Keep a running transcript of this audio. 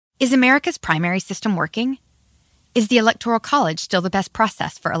Is America's primary system working? Is the Electoral College still the best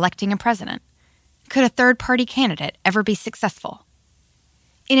process for electing a president? Could a third-party candidate ever be successful?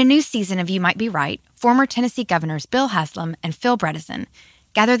 In a new season of You Might Be Right, former Tennessee governors Bill Haslam and Phil Bredesen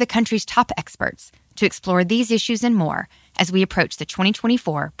gather the country's top experts to explore these issues and more as we approach the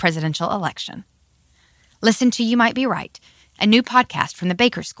 2024 presidential election. Listen to You Might Be Right, a new podcast from the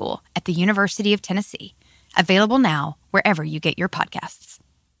Baker School at the University of Tennessee, available now wherever you get your podcasts.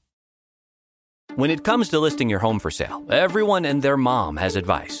 When it comes to listing your home for sale, everyone and their mom has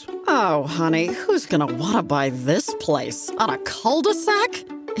advice. Oh, honey, who's going to want to buy this place? On a cul-de-sac?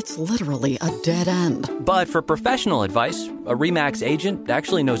 It's literally a dead end. But for professional advice, a RE/MAX agent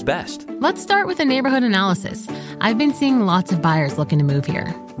actually knows best. Let's start with a neighborhood analysis. I've been seeing lots of buyers looking to move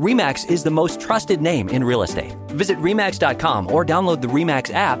here. RE/MAX is the most trusted name in real estate. Visit RE/MAX.com or download the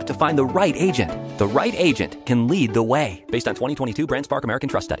RE/MAX app to find the right agent. The right agent can lead the way. Based on 2022 BrandSpark American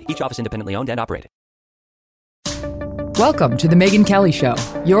Trust Study. Each office independently owned and operated. Welcome to The Megyn Kelly Show,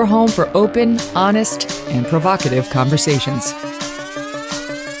 your home for open, honest, and provocative conversations.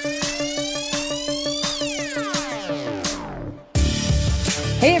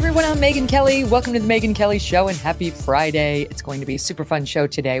 Hey everyone, I'm Megyn Kelly. Welcome to The Megyn Kelly Show and happy Friday. It's going to be a super fun show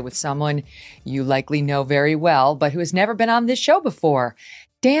today with someone you likely know very well, but who has never been on this show before.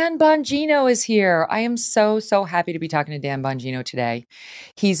 Dan Bongino is here. I am so happy to be talking to Dan Bongino today.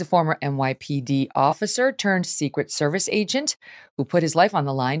 He's a former NYPD officer turned Secret Service agent who put his life on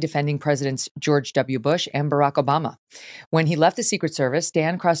the line defending Presidents George W. Bush and Barack Obama. When he left the Secret Service,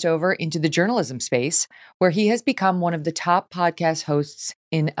 Dan crossed over into the journalism space, where he has become one of the top podcast hosts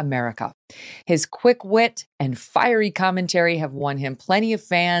in America. His quick wit and fiery commentary have won him plenty of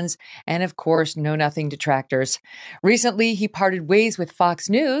fans and, of course, know-nothing detractors. Recently, he parted ways with Fox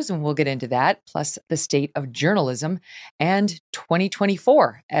News, and we'll get into that, plus the state of journalism and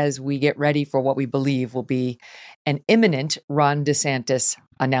 2024 as we get ready for what we believe will be an imminent Ron DeSantis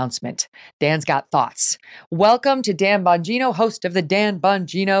announcement. Dan's got thoughts. Welcome to Dan Bongino, host of the Dan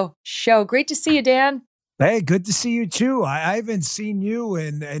Bongino Show. Great to see you, Dan. Hey, good to see you too. I haven't seen you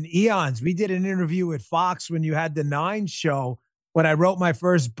in eons. We did an interview with Fox when you had the 9 show when I wrote my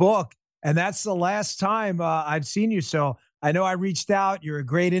first book, and that's the last time I've seen you. So I know I reached out. You're a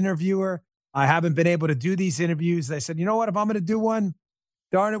great interviewer. I haven't been able to do these interviews. I said, you know what? If I'm going to do one,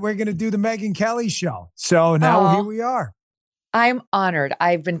 darn it, we're going to do the Megyn Kelly Show. So now here we are. I'm honored.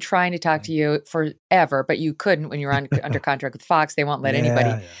 I've been trying to talk to you forever, but you couldn't when you were under contract with Fox. They won't let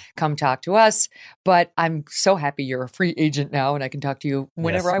anybody come talk to us. But I'm so happy you're a free agent now and I can talk to you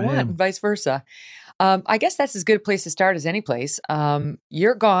whenever I want and vice versa. I guess that's as good a place to start as any place.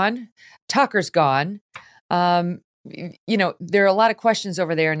 You're gone. Tucker's gone. You know, there are a lot of questions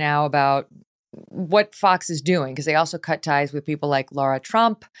over there now about what Fox is doing, because they also cut ties with people like Laura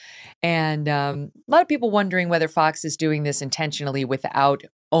Trump. And a lot of people wondering whether Fox is doing this intentionally without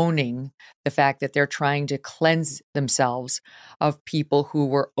owning the fact that they're trying to cleanse themselves of people who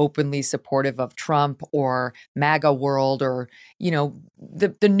were openly supportive of Trump or MAGA world or, you know,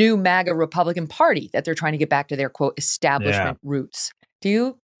 the new MAGA Republican Party that they're trying to get back to their, quote, establishment roots.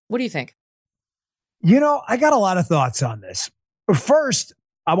 What do you think? You know, I got a lot of thoughts on this. First,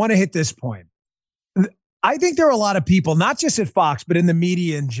 I want to hit this point. I think there are a lot of people, not just at Fox, but in the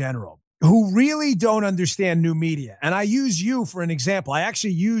media in general, who really don't understand new media. And I use you for an example. I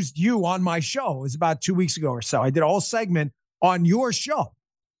actually used you on my show. It was about 2 weeks ago or so. I did a whole segment on your show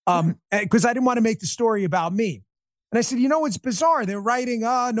because I didn't want to make the story about me. And I said, you know, it's bizarre. They're writing,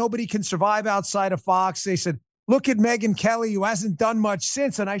 nobody can survive outside of Fox. They said, look at Megyn Kelly, who hasn't done much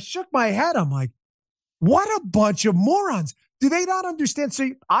since. And I shook my head. I'm like, what a bunch of morons. Do they not understand?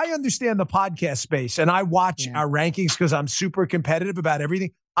 So I understand the podcast space and I watch our rankings because I'm super competitive about everything.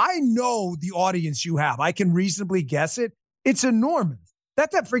 I know the audience you have. I can reasonably guess it. It's enormous.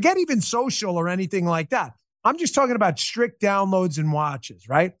 That forget even social or anything like that. I'm just talking about strict downloads and watches,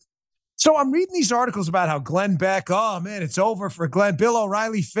 right? So I'm reading these articles about how Glenn Beck, oh man, it's over for Glenn. Bill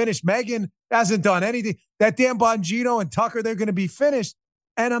O'Reilly finished. Megyn hasn't done anything. That Dan Bongino and Tucker, they're going to be finished.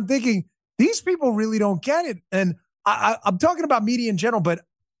 And I'm thinking, these people really don't get it. And I'm talking about media in general, but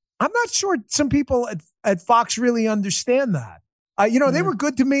I'm not sure some people at Fox really understand that. They were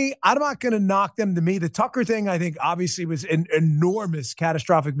good to me. I'm not going to knock them to me. The Tucker thing, I think, obviously was an enormous,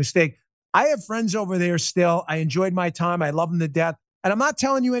 catastrophic mistake. I have friends over there still. I enjoyed my time. I love them to death. And I'm not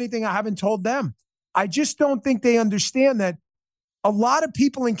telling you anything I haven't told them. I just don't think they understand that a lot of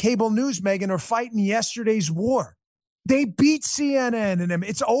people in cable news, Megyn, are fighting yesterday's war. They beat CNN and them.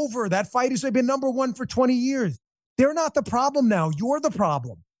 It's over. That fight has been number one for 20 years. They're not the problem now. You're the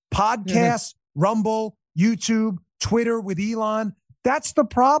problem. Podcasts, Rumble, YouTube, Twitter with Elon. That's the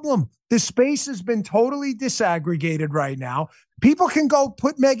problem. The space has been totally disaggregated right now. People can go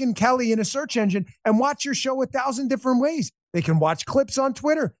put Megyn Kelly in a search engine and watch your show 1,000 different ways. They can watch clips on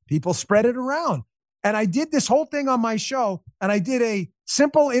Twitter. People spread it around. And I did this whole thing on my show, and I did a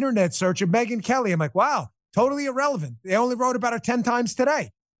simple internet search of Megyn Kelly. I'm like, wow, totally irrelevant. They only wrote about her 10 times today.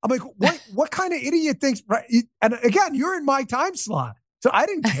 I'm like, what kind of idiot thinks, right? And again, you're in my time slot. So I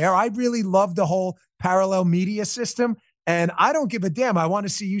didn't care. I really love the whole parallel media system. And I don't give a damn. I want to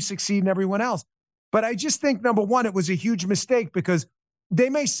see you succeed and everyone else. But I just think, number one, it was a huge mistake because they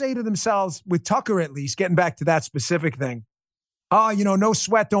may say to themselves, with Tucker at least, getting back to that specific thing, oh, no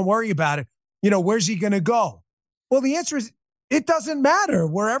sweat, don't worry about it. Where's he going to go? Well, the answer is it doesn't matter.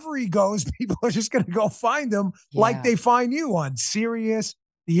 Wherever he goes, people are just going to go find him like they find you on Sirius,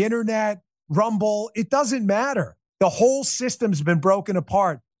 the internet, Rumble. It doesn't matter. The whole system's been broken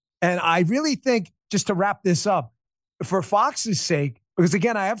apart. And I really think, just to wrap this up, for Fox's sake, because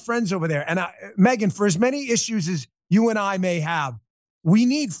again, I have friends over there. And Megyn, for as many issues as you and I may have, we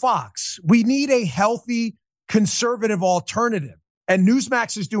need Fox. We need a healthy, conservative alternative. And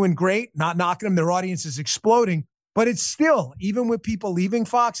Newsmax is doing great, not knocking them. Their audience is exploding. But it's still, even with people leaving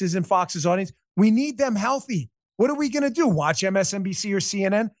Fox, isn't Fox's audience, we need them healthy. What are we going to do? Watch MSNBC or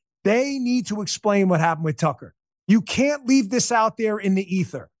CNN? They need to explain what happened with Tucker. You can't leave this out there in the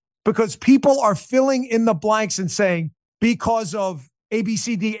ether because people are filling in the blanks and saying, because of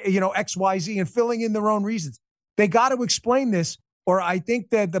ABCD, XYZ, and filling in their own reasons. They got to explain this, or I think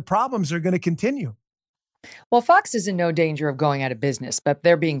that the problems are going to continue. Well, Fox is in no danger of going out of business, but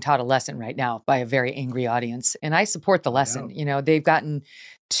they're being taught a lesson right now by a very angry audience. And I support the lesson. They've gotten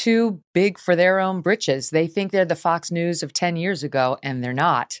too big for their own britches. They think they're the Fox News of 10 years ago, and they're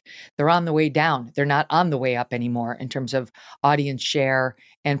not. They're on the way down. They're not on the way up anymore in terms of audience share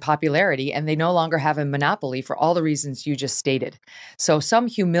and popularity. And they no longer have a monopoly for all the reasons you just stated. So some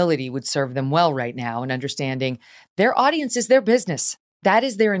humility would serve them well right now in understanding their audience is their business. That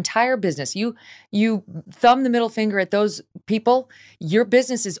is their entire business. You thumb the middle finger at those people, your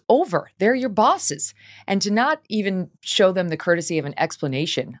business is over. They're your bosses. And to not even show them the courtesy of an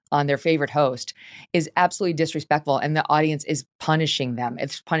explanation on their favorite host is absolutely disrespectful. And the audience is punishing them.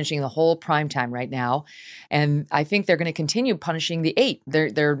 It's punishing the whole primetime right now. And I think they're going to continue punishing the 8.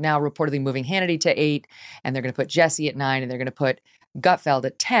 They're now reportedly moving Hannity to 8, and they're going to put Jesse at 9, and they're going to put Gutfeld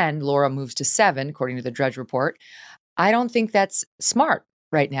at 10. Laura moves to 7, according to the Drudge Report. I don't think that's smart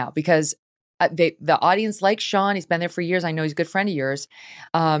right now because the audience likes Sean. He's been there for years. I know he's a good friend of yours.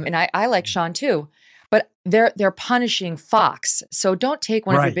 And I like Sean too. But they're punishing Fox. So don't take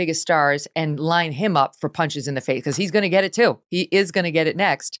one of your biggest stars and line him up for punches in the face because he's going to get it too. He is going to get it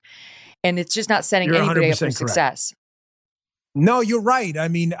next. And it's just not setting anybody up for success. No, you're right. I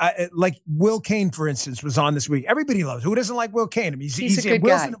mean, like Will Cain, for instance, was on this week. Everybody loves. Who doesn't like Will Cain? I mean, he's a good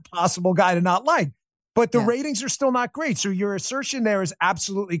Will's guy. An impossible guy to not like. But the ratings are still not great. So your assertion there is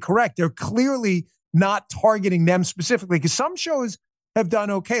absolutely correct. They're clearly not targeting them specifically because some shows have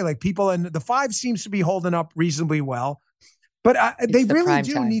done okay. Like people, and the 5 seems to be holding up reasonably well. But they really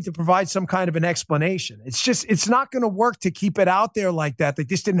do need to provide some kind of an explanation. It's not going to work to keep it out there like that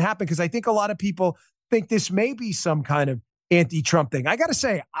this didn't happen because I think a lot of people think this may be some kind of anti-Trump thing. I got to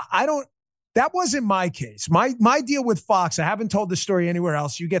say, that wasn't my case. My deal with Fox, I haven't told the story anywhere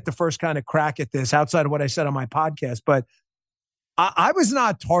else. You get the first kind of crack at this outside of what I said on my podcast, but I was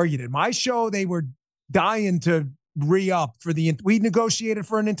not targeted. My show, they were dying to re-up we negotiated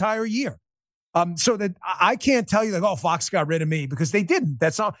for an entire year. So that I can't tell you like, oh, Fox got rid of me because they didn't.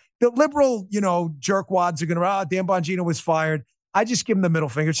 That's not the liberal, jerkwads are going to, Dan Bongino was fired. I just give them the middle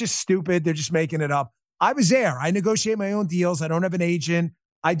finger. It's just stupid. They're just making it up. I was there. I negotiate my own deals. I don't have an agent.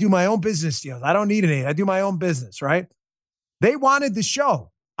 I do my own business deals. I don't need an agent. I do my own business, right? They wanted the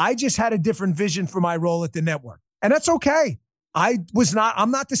show. I just had a different vision for my role at the network. And that's okay. I'm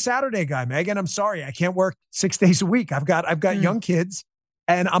not the Saturday guy, Megan. I'm sorry. I can't work 6 days a week. I've got young kids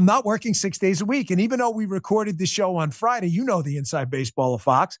and I'm not working 6 days a week. And even though we recorded the show on Friday, the inside baseball of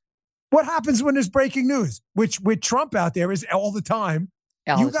Fox, what happens when there's breaking news, which with Trump out there is all the time.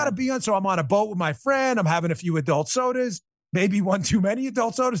 You got to be on. So I'm on a boat with my friend. I'm having a few adult sodas. Maybe one too many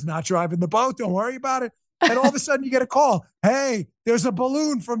adult sodas, not driving the boat. Don't worry about it. And all of a sudden you get a call. Hey, there's a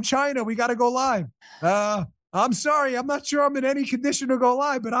balloon from China. We got to go live. I'm sorry. I'm not sure I'm in any condition to go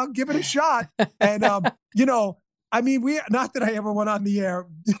live, but I'll give it a shot. And, not that I ever went on the air,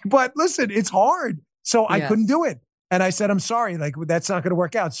 but listen, it's hard. So I couldn't do it. And I said, I'm sorry. Like, that's not going to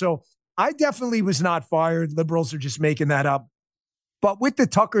work out. So I definitely was not fired. Liberals are just making that up. But with the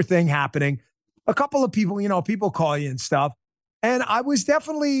Tucker thing happening, a couple of people, people call you and stuff. And I was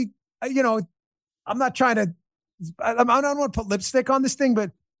definitely, I'm not trying to, I don't want to put lipstick on this thing,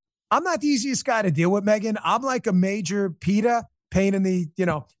 but I'm not the easiest guy to deal with, Megan. I'm like a major PETA pain in the,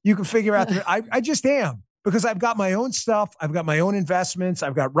 you can figure out that I just am, because I've got my own stuff. I've got my own investments.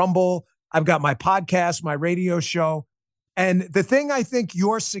 I've got Rumble. I've got my podcast, my radio show. And the thing I think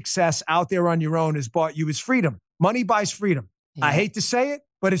your success out there on your own has bought you is freedom. Money buys freedom. Yeah. I hate to say it,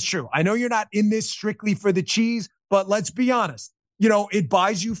 but it's true. I know you're not in this strictly for the cheese, but let's be honest. It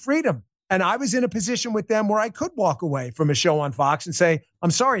buys you freedom. And I was in a position with them where I could walk away from a show on Fox and say,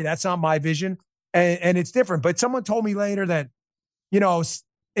 I'm sorry, that's not my vision. And it's different. But someone told me later that,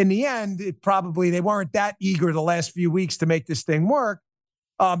 in the end, they weren't that eager the last few weeks to make this thing work.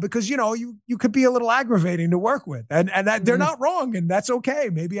 Because, you could be a little aggravating to work with. And that, they're not wrong. And that's okay.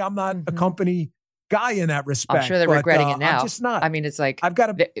 Maybe I'm not a company guy in that respect. I'm sure they're regretting it now. I'm just not. I mean, it's like, I've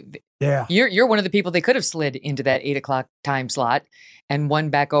got to, yeah. You're one of the people they could have slid into that 8 o'clock time slot and won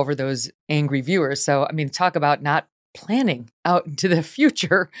back over those angry viewers. So, I mean, talk about not planning out into the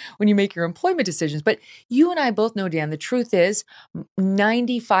future when you make your employment decisions. But you and I both know, Dan, the truth is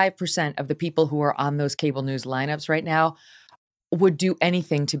 95% of the people who are on those cable news lineups right now would do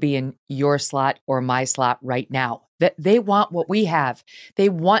anything to be in your slot or my slot right now. That they want what we have. They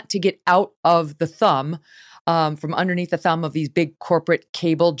want to get out of the thumb, from underneath the thumb of these big corporate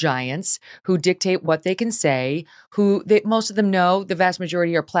cable giants who dictate what they can say, most of them know, the vast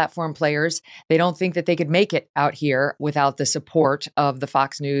majority are platform players. They don't think that they could make it out here without the support of the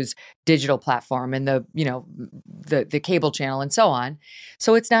Fox News digital platform and the cable channel and so on.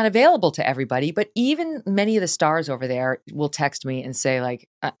 So it's not available to everybody. But even many of the stars over there will text me and say, like,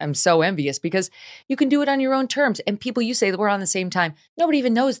 I'm so envious because you can do it on your own terms. And people you say that we're on the same time, nobody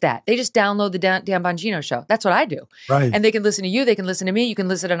even knows that. They just download the Dan Bongino show. That's what I do. Right. And they can listen to you. They can listen to me. You can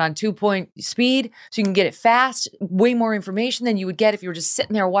listen to it on 2-point speed. So you can get it fast, way more information than you would get if you were just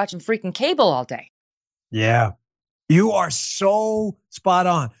sitting there watching freaking cable all day. Yeah. You are so spot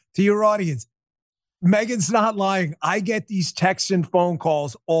on. To your audience, Megan's not lying. I get these texts and phone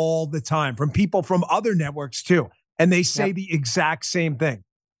calls all the time from people from other networks too. And they say the exact same thing.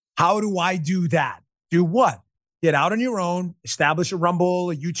 How do I do that? Do what? Get out on your own, establish a Rumble,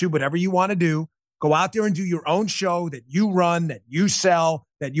 a YouTube, whatever you want to do. Go out there and do your own show that you run, that you sell,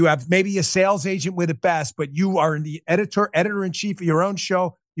 that you have maybe a sales agent with at best, but you are the editor-in-chief of your own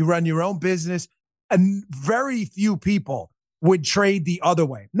show. You run your own business. And very few people would trade the other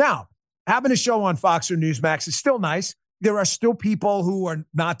way. Now, having a show on Fox or Newsmax is still nice. There are still people who are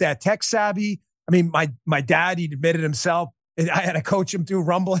not that tech savvy. I mean, my dad, he admitted himself, and I had to coach him through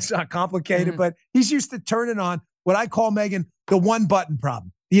Rumble. It's not complicated, but he's used to turning on what I call, Megan, the one button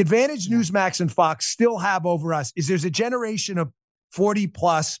problem. The advantage Newsmax and Fox still have over us is there's a generation of 40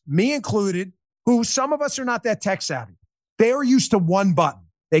 plus, me included, who some of us are not that tech savvy. They are used to one button.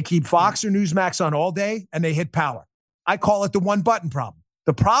 They keep Fox or Newsmax on all day and they hit power. I call it the one button problem.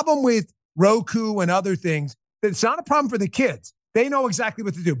 The problem with Roku and other things, it's not a problem for the kids. They know exactly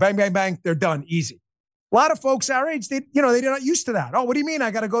what to do. Bang, bang, bang. They're done. Easy. A lot of folks our age, they're not used to that. Oh, what do you mean?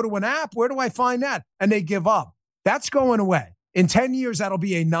 I got to go to an app. Where do I find that? And they give up. That's going away. In 10 years, that'll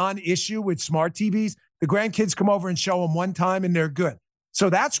be a non-issue with smart TVs. The grandkids come over and show them one time and they're good. So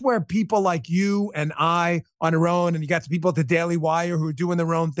that's where people like you and I on our own, and you got the people at the Daily Wire who are doing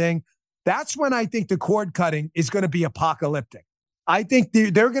their own thing. That's when I think the cord cutting is going to be apocalyptic. I think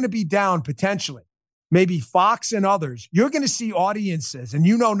they're going to be down potentially. Maybe Fox and others. You're going to see audiences, and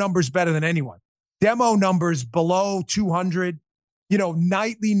you know numbers better than anyone. Demo numbers below 200,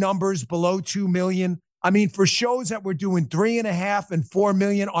 nightly numbers below 2 million. I mean, for shows that were doing 3.5 and 4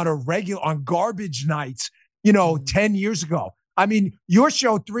 million on garbage nights, 10 years ago. I mean, your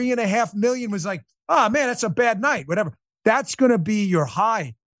show, 3.5 million was like, oh man, that's a bad night, whatever. That's going to be your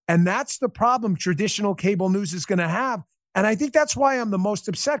high. And that's the problem traditional cable news is going to have. And I think that's why I'm the most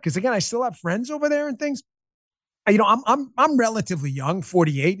upset. Because again, I still have friends over there and things. I'm relatively young,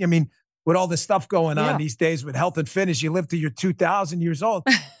 48. I mean, with all the stuff going on these days with health and fitness, you live to your 2,000 years old.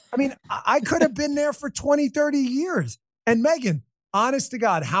 I mean, I could have been there for 20, 30 years. And Megan, honest to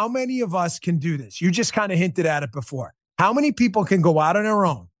God, how many of us can do this? You just kind of hinted at it before. How many people can go out on their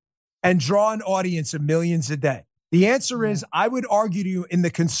own and draw an audience of millions a day? The answer is, I would argue to you, in the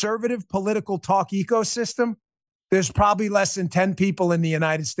conservative political talk ecosystem, there's probably less than 10 people in the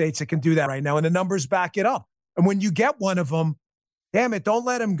United States that can do that right now. And the numbers back it up. And when you get one of them, damn it, don't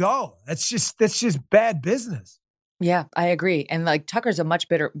let him go. That's just bad business. Yeah, I agree. And like Tucker's a much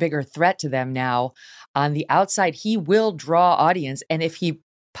bigger threat to them now. On the outside, he will draw audience. And if he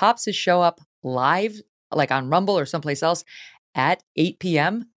pops his show up live, like on Rumble or someplace else at 8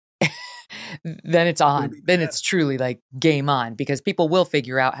 p.m., then it's on. Then it's truly like game on, because people will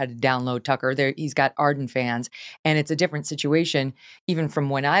figure out how to download Tucker. He's got ardent fans, and it's a different situation even from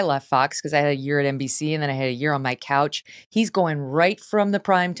when I left Fox, because I had a year at NBC and then I had a year on my couch. He's going right from the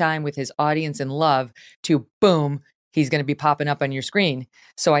prime time with his audience and love to boom, he's going to be popping up on your screen.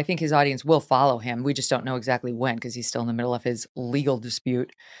 So I think his audience will follow him. We just don't know exactly when, because he's still in the middle of his legal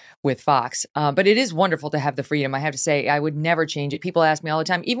dispute with Fox. But it is wonderful to have the freedom. I have to say, I would never change it. People ask me all the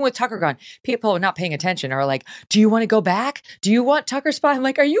time, even with Tucker gone, people are not paying attention are like, do you want to go back? Do you want Tucker spot? I'm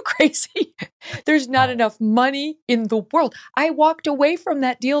like, are you crazy? There's not enough money in the world. I walked away from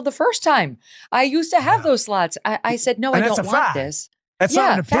that deal the first time. I used to have those slots. I said, no, and I don't want this. That's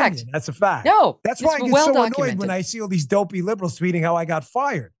not an opinion. Fact. That's a fact. No, that's why I get so annoyed when I see all these dopey liberals tweeting how I got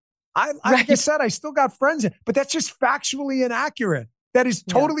fired. Like I said, I still got friends, but that's just factually inaccurate. That is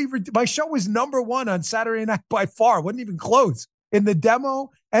totally. My show was #1 on Saturday night by far. Wasn't even close in the demo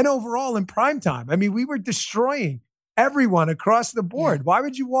and overall in primetime. I mean, we were destroying everyone across the board. Yeah. Why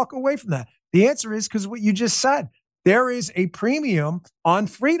would you walk away from that? The answer is because what you just said. There is a premium on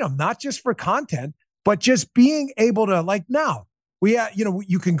freedom, not just for content, but just being able to, like, now.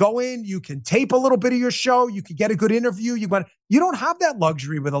 You can go in, you can tape a little bit of your show, you can get a good interview. You don't have that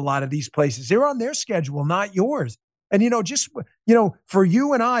luxury with a lot of these places. They're on their schedule, not yours. And, for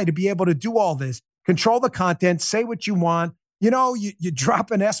you and I to be able to do all this, control the content, say what you want, you drop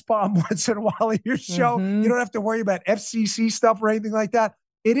an S-bomb once in a while in your show. Mm-hmm. You don't have to worry about FCC stuff or anything like that.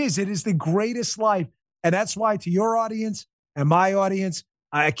 It is the greatest life. And that's why, to your audience and my audience,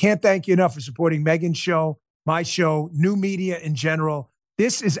 I can't thank you enough for supporting Megan's show, my show, new media in general.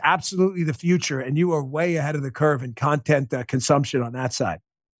 This is absolutely the future, and you are way ahead of the curve in content consumption on that side.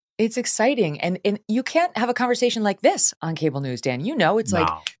 It's exciting, and you can't have a conversation like this on cable news, Dan. It's like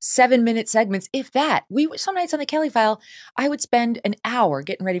 7-minute segments, if that. Some nights on the Kelly File, I would spend an hour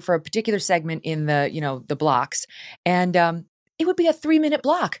getting ready for a particular segment in the blocks, and it would be a 3-minute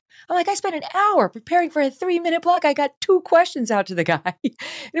block. I'm like, I spent an hour preparing for a 3-minute block. I got 2 questions out to the guy, and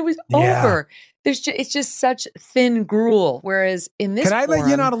it was over. It's just such thin gruel. Whereas in this, can I let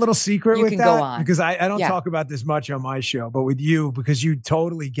you in on a little secret with that? Go on. Because I don't talk about this much on my show, but with you, because you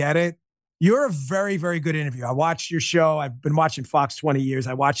totally get it. You're a very, very good interviewer. I watched your show. I've been watching Fox 20 years.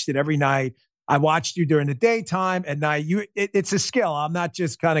 I watched it every night. I watched you during the daytime, at night. It's a skill. I'm not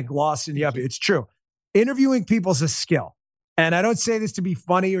just kind of glossing you up. It's true. Interviewing people is a skill. And I don't say this to be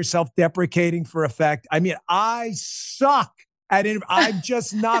funny or self-deprecating for effect. I mean, I suck at it. I'm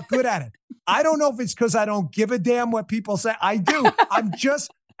just not good at it. I don't know if it's because I don't give a damn what people say. I do.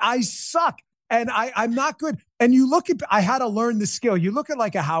 I suck. And I'm not good. And I had to learn the skill. You look at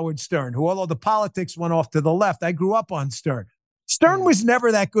like a Howard Stern, who, although the politics went off to the left, I grew up on Stern. Stern was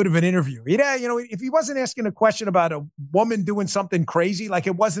never that good of an interviewer. If he wasn't asking a question about a woman doing something crazy, like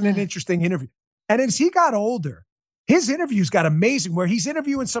it wasn't an interesting interview. And as he got older, his interviews got amazing, where he's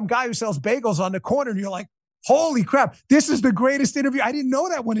interviewing some guy who sells bagels on the corner, and you're like, holy crap, this is the greatest interview. I didn't know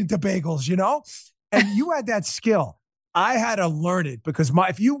that went into bagels, And you had that skill. I had to learn it because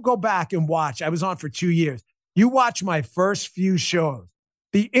if you go back and watch, I was on for 2 years. You watch my first few shows.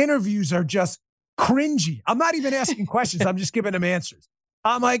 The interviews are just cringy. I'm not even asking questions. I'm just giving them answers.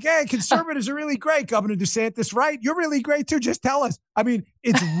 I'm like, hey, conservatives are really great. Governor DeSantis, right? You're really great too. Just tell us. I mean,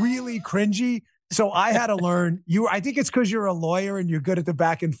 it's really cringy. So I had to learn. I think it's because you're a lawyer and you're good at the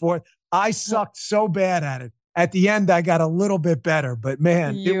back and forth. I sucked so bad at it. At the end, I got a little bit better, but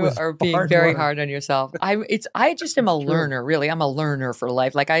man, you are being very hard on yourself. I just am a learner, really. I'm a learner for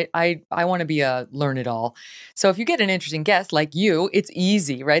life. Like I want to be a learn it all. So if you get an interesting guest like you, it's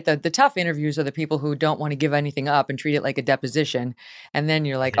easy, right? The tough interviews are the people who don't want to give anything up and treat it like a deposition. And then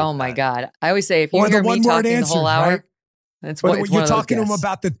you're like, oh my God. I always say, if you hear me talking the whole hour, right? That's what you're talking to him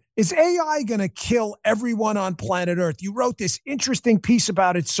about. Is AI going to kill everyone on planet Earth? You wrote this interesting piece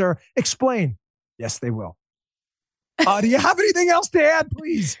about it, sir. Explain. Yes, they will. Do you have anything else to add,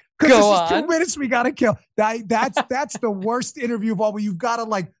 please? Because this is 2 minutes we got to kill. That's the worst interview of all. Where you've got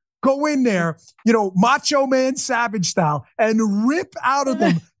to go in there, Macho Man Savage style, and rip out of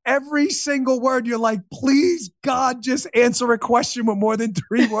them every single word. You're like, please, God, just answer a question with more than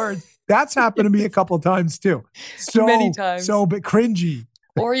 3 words. That's happened to me a couple of times too. Many times. So but cringy.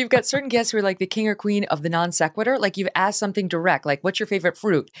 Or you've got certain guests who are like the king or queen of the non sequitur. Like you've asked something direct, like, what's your favorite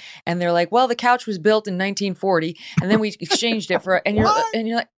fruit? And they're like, well, the couch was built in 1940 and then we exchanged it for, and you're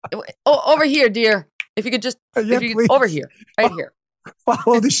like, oh, over here, dear. If you could just, over here, right here.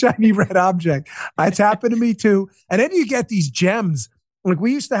 Follow the shiny red object. It's happened to me too. And then you get these gems. Like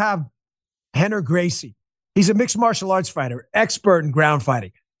we used to have Henner Gracie. He's a mixed martial arts fighter, expert in ground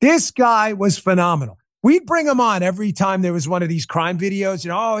fighting. This guy was phenomenal. we'd bring him on every time there was one of these crime videos.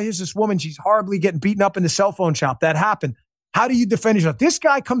 Oh, here's this woman. She's horribly getting beaten up in the cell phone shop. That happened. How do you defend yourself? This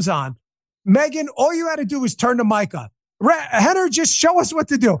guy comes on. Megan, all you had to do was turn the mic on. Henner, just show us what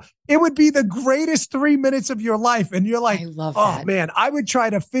to do. It would be the greatest 3 minutes of your life. And you're like, I love oh, that. man, I would try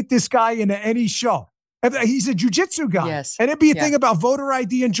to fit this guy into any show. He's a jiu-jitsu guy. Yes. And it'd be a thing about voter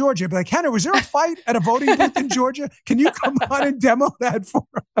ID in Georgia. I'd be like, Henner, was there a fight at a voting booth in Georgia? Can you come on and demo that for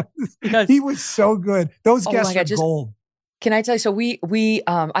us? Yes. He was so good. Those guests are gold. Can I tell you? So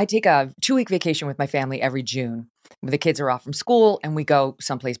I take a 2-week vacation with my family every June. The kids are off from school and we go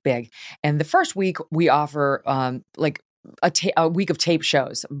someplace big. And the first week we offer a week of tape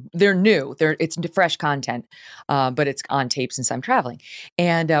shows. They're new. It's fresh content, but it's on tape since I'm traveling.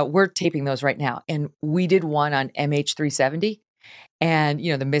 And we're taping those right now. And we did one on MH370 and,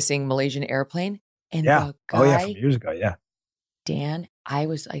 the missing Malaysian airplane. And the guy, from years ago, Dan, I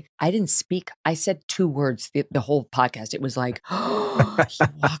was like, I didn't speak. I said 2 words the whole podcast. It was like, he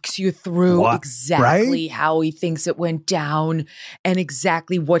walks you through exactly how he thinks it went down and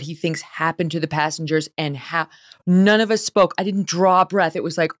exactly what he thinks happened to the passengers and how none of us spoke. I didn't draw a breath. It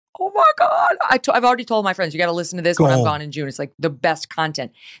was like, oh my God. I've already told my friends, you got to listen to this when I'm gone in June. It's like the best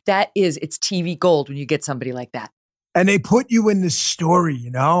content. It's TV gold when you get somebody like that. And they put you in the story,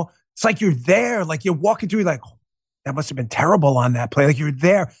 It's like you're there, like you're walking through like, that must have been terrible on that play. Like you're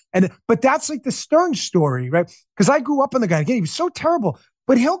there. But that's like the Stern story, right? Because I grew up on the guy. Again, he was so terrible.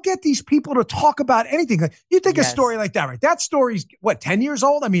 But he'll get these people to talk about anything. Like you think a story like that, right? That story's 10 years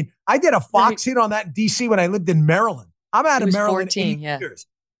old? I mean, I did a Fox hit on that in DC when I lived in Maryland. I'm out of Maryland 8 years.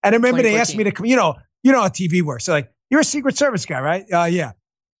 And I remember they asked me to come, you know how TV works. So like, you're a Secret Service guy, right? Yeah.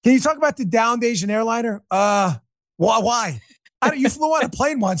 Can you talk about the downed Asian airliner? Why? You flew on a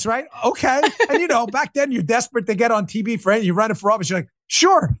plane once, right? Okay. And back then you're desperate to get on TV for anything. You run it for office. You're like,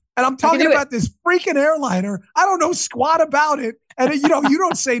 sure. And I'm talking about this freaking airliner. I don't know squat about it. And you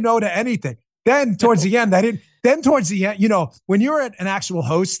don't say no to anything. Then towards the end, when you're an actual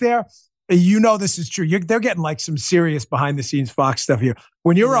host there, this is true. They're getting like some serious behind the scenes Fox stuff here.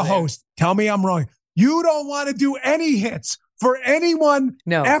 When you're a host, tell me I'm wrong. You don't want to do any hits for anyone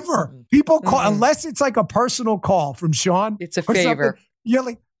ever. People call, unless it's like a personal call from Sean. It's a favor. You're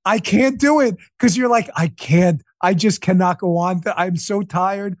like, I can't do it because you're like, I can't. I just cannot go on. I'm so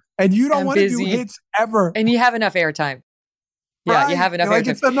tired. And you don't want to do hits ever. And you have enough airtime. Yeah, you have enough airtime.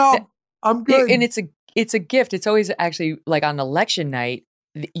 It's enough. I'm good. And it's a gift. It's always actually like on election night,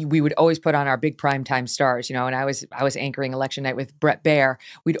 we would always put on our big primetime stars, and I was anchoring election night with Brett Baer.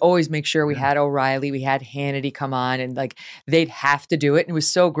 We'd always make sure we had O'Reilly, we had Hannity come on, and like they'd have to do it. And it was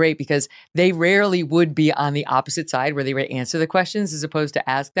so great because they rarely would be on the opposite side where they would answer the questions as opposed to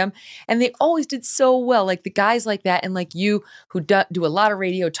ask them. And they always did so well. Like the guys like that and like you who do a lot of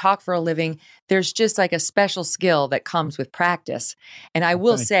radio, talk for a living, there's just like a special skill that comes with practice. And I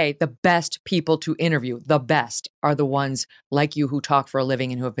will say the best people to interview, the best, are the ones like you who talk for a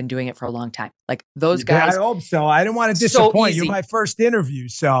living and who have been doing it for a long time. Like those guys. I hope so. I didn't want to disappoint. You're my first interview.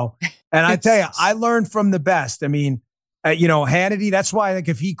 So, and I tell you, I learned from the best. I mean, Hannity, that's why like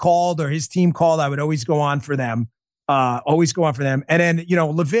if he called or his team called, I would always go on for them. And then,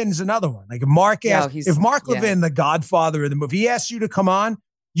 Levin's another one. Like if Mark Levin, the godfather of the movie, he asks you to come on,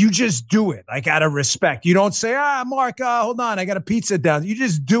 you just do it, like out of respect. You don't say, Mark, hold on, I got a pizza down. You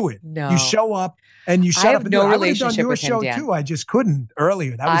just do it. No. You show up and you shut up. I have no relationship with him, Dan. Too. I just couldn't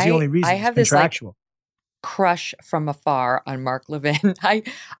earlier. That was the only reason. I have this contractual crush from afar on Mark Levin.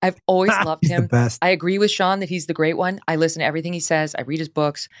 I've always loved him. The best. I agree with Sean that he's the great one. I listen to everything he says. I read his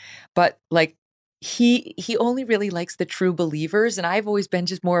books, but like, he only really likes the true believers. And I've always been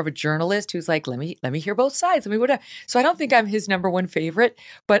just more of a journalist who's like, let me hear both sides. Let me whatever. So I don't think I'm his number one favorite,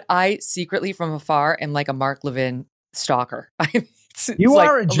 but I secretly from afar am like a Mark Levin stalker. You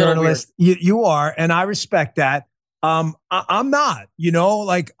are a journalist. You are. And I respect that. I'm not,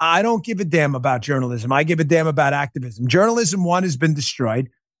 like I don't give a damn about journalism. I give a damn about activism. Journalism, one, has been destroyed.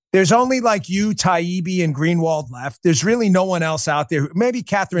 There's only like you, Taibbi, and Greenwald left. There's really no one else out there. Maybe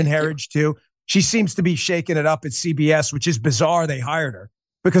Catherine Herridge too. She seems to be shaking it up at CBS, which is bizarre. They hired her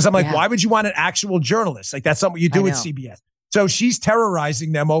because I'm like, why would you want an actual journalist? Like that's something you do at CBS. So she's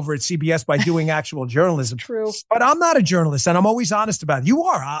terrorizing them over at CBS by doing actual journalism. True. But I'm not a journalist and I'm always honest about it. You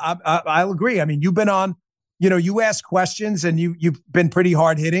are. I'll agree. I mean, you've been on, you ask questions and you've been pretty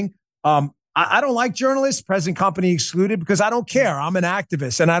hard hitting. I don't like journalists, present company excluded, because I don't care. I'm an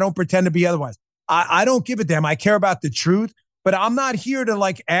activist and I don't pretend to be otherwise. I don't give a damn. I care about the truth. But I'm not here to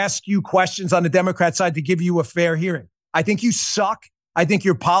like ask you questions on the Democrat side to give you a fair hearing. I think you suck. I think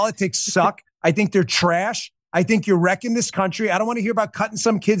your politics suck. I think they're trash. I think you're wrecking this country. I don't want to hear about cutting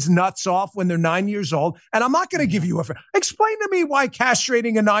some kids' nuts off when they're 9 years old. And I'm not going to give you explain to me why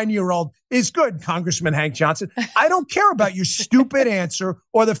castrating a 9-year-old is good, Congressman Hank Johnson. I don't care about your stupid answer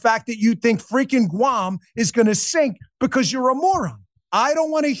or the fact that you think freaking Guam is going to sink because you're a moron. I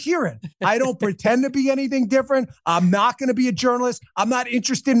don't want to hear it. I don't pretend to be anything different. I'm not going to be a journalist. I'm not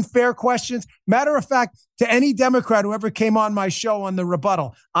interested in fair questions. Matter of fact, to any Democrat who ever came on my show on the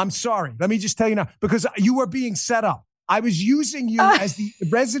rebuttal, I'm sorry. Let me just tell you now, because you were being set up. I was using you as the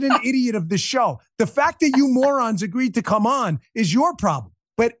resident idiot of the show. The fact that you morons agreed to come on is your problem.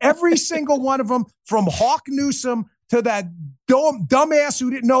 But every single one of them, from Hawk Newsom to that dumbass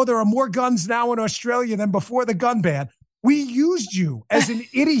who didn't know there are more guns now in Australia than before the gun ban, we used you as an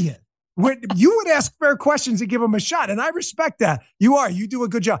idiot. You would ask fair questions and give them a shot. And I respect that. You do a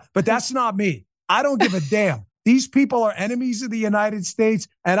good job. But that's not me. I don't give a damn. These people are enemies of the United States.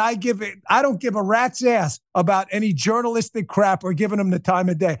 And I don't give a rat's ass about any journalistic crap or giving them the time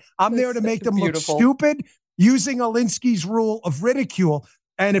of day. I'm there to make them look stupid using Alinsky's rule of ridicule.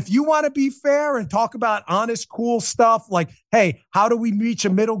 And if you want to be fair and talk about honest, cool stuff like, hey, how do we reach a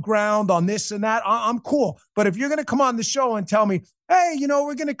middle ground on this and that? I'm cool. But if you're going to come on the show and tell me, hey,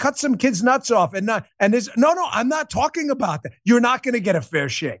 we're going to cut some kids' nuts off no, I'm not talking about that. You're not going to get a fair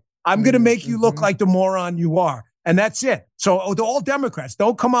shake. I'm going to make you look like the moron you are. And that's it. So to all Democrats,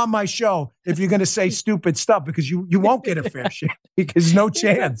 don't come on my show if you're going to say stupid stuff because you won't get a fair shake because no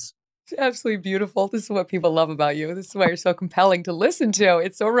chance. Absolutely beautiful. This is what people love about you. This is why you're so compelling to listen to.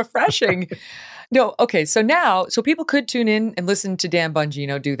 It's so refreshing. No, okay. So people could tune in and listen to Dan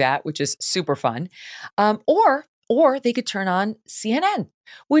Bongino do that, which is super fun. Or they could turn on CNN,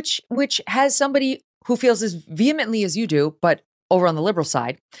 which has somebody who feels as vehemently as you do, but over on the liberal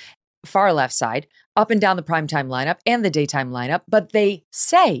side, far left side, up and down the primetime lineup and the daytime lineup, but they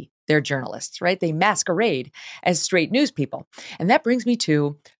say they're journalists, right? They masquerade as straight news people. And that brings me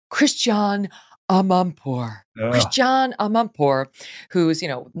to Christiane Amanpour. Christiane Amanpour, who's,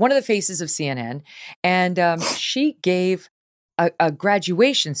 one of the faces of CNN. And she gave a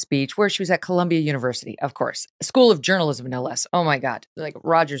graduation speech where she was at Columbia University, of course, School of Journalism, no less. Oh my God, like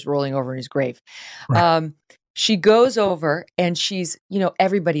Roger's rolling over in his grave. Right. She goes over and she's,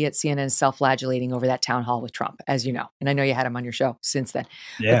 everybody at CNN is self-flagellating over that town hall with Trump, as you know. And I know you had him on your show since then.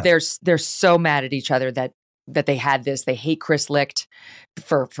 Yeah. But they're so mad at each other that they had this. They hate Chris Licht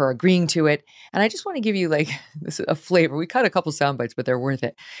for agreeing to it. And I just want to give you a flavor. We cut a couple sound bites, but they're worth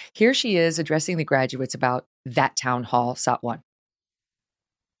it. Here she is addressing the graduates about that town hall, SOT 1.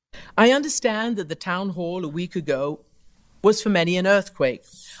 I understand that the town hall a week ago was for many an earthquake.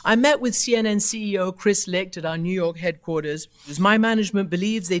 I met with CNN CEO Chris Licht at our New York headquarters. As my management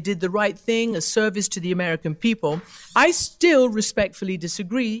believes they did the right thing, a service to the American people, I still respectfully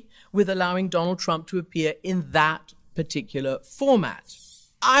disagree with allowing Donald Trump to appear in that particular format.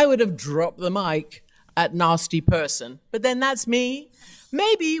 I would have dropped the mic at nasty person, but then that's me.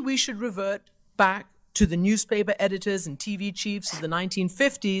 Maybe we should revert back to the newspaper editors and TV chiefs of the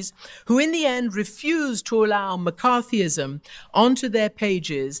 1950s, who in the end refused to allow McCarthyism onto their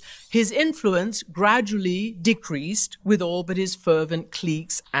pages. His influence gradually decreased with all but his fervent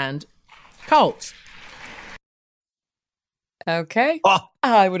cliques and cults. Okay.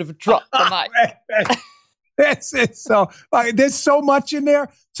 I would have dropped the mic. That's it. So there's so much in there.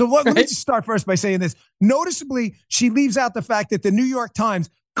 So let me just start first by saying this. Noticeably, she leaves out the fact that the New York Times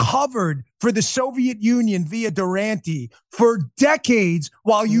covered for the Soviet Union via Durante for decades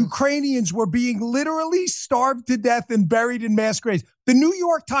while Ukrainians were being literally starved to death and buried in mass graves. The New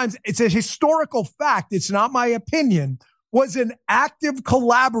York Times, it's a historical fact, it's not my opinion, was an active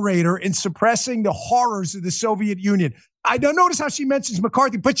collaborator in suppressing the horrors of the Soviet Union. I don't notice how she mentions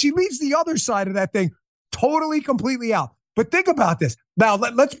McCarthy, but she leaves the other side of that thing totally, completely out. But think about this. Now,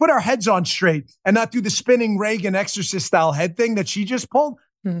 let's put our heads on straight and not do the spinning Reagan exorcist style head thing that she just pulled.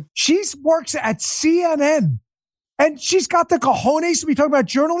 She works at CNN and she's got the cojones to be talking about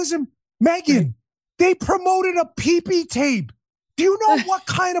journalism. Megan, they promoted a pee-pee tape. Do you know what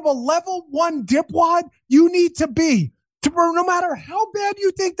kind of a level 1 dipwad you need to be no matter how bad you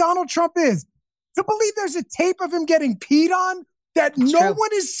think Donald Trump is, to believe there's a tape of him getting peed on that no one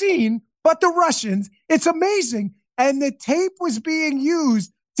has seen but the Russians? It's amazing. And the tape was being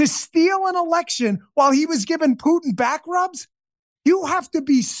used to steal an election while he was giving Putin back rubs. You have to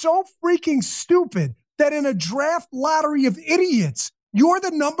be so freaking stupid that in a draft lottery of idiots, you're the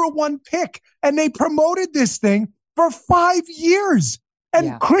number 1 pick. And they promoted this thing for 5 years.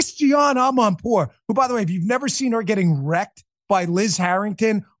 And Christiane Amanpour, who, by the way, if you've never seen her getting wrecked by Liz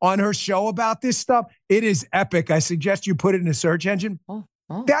Harrington on her show about this stuff, it is epic. I suggest you put it in a search engine.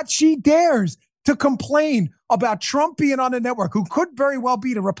 That she dares to complain about Trump being on a network who could very well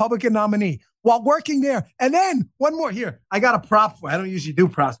be the Republican nominee while working there. And then one more here. I got a prop for. I don't usually do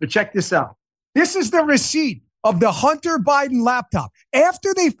props, but check this out. This is the receipt of the Hunter Biden laptop.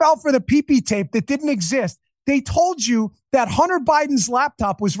 After they fell for the PP tape that didn't exist, they told you that Hunter Biden's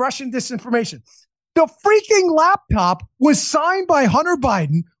laptop was Russian disinformation. The freaking laptop was signed by Hunter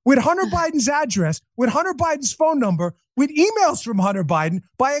Biden with Hunter Biden's address, with Hunter Biden's phone number, with emails from Hunter Biden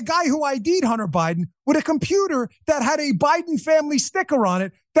by a guy who ID'd Hunter Biden with a computer that had a Biden family sticker on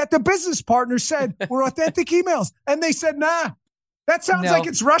it that the business partner said were authentic emails. And they said, nah, that sounds like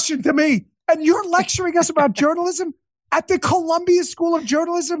it's Russian to me. And you're lecturing us about journalism at the Columbia School of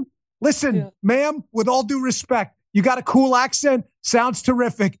Journalism? Listen, ma'am, with all due respect, you got a cool accent. Sounds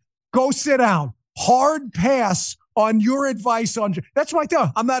terrific. Go sit down. Hard pass on your advice on. That's what I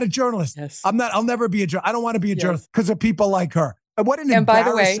tell. I'm not a journalist. Yes. I'll never be a journalist. I don't want to be a journalist because of people like her. And what an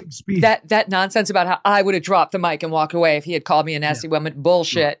embarrassing speech. That nonsense about how I would have dropped the mic and walked away if he had called me a nasty woman.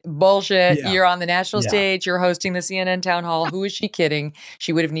 Bullshit. Bullshit. Yeah. You're on the national stage. You're hosting the CNN town hall. Who is she kidding?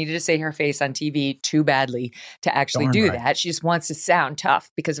 She would have needed to say her face on TV too badly to actually do that. She just wants to sound tough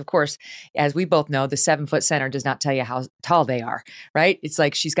because, of course, as we both know, the 7-foot center does not tell you how tall they are, right? It's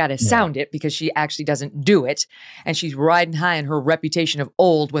like she's got to sound it because she actually doesn't do it. And she's riding high on her reputation of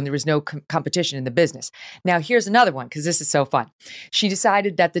old when there was no competition in the business. Now, here's another one because this is so fun. She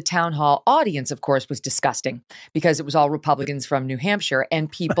decided that the town hall audience, of course, was disgusting because it was all Republicans from New Hampshire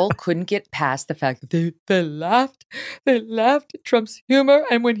and people couldn't get past the fact that they laughed at Trump's humor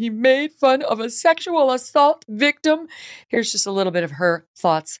and when he made fun of a sexual assault victim. Here's just a little bit of her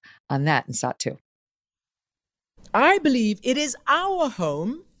thoughts on that in SOT 2. I believe it is our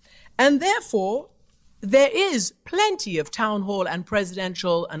home and therefore there is plenty of town hall and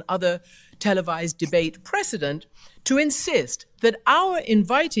presidential and other televised debate precedent to insist that our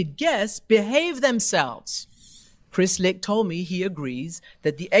invited guests behave themselves. Chris Licht told me he agrees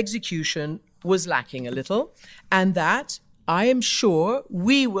that the execution was lacking a little and that I am sure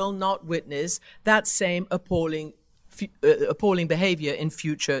we will not witness that same appalling behavior in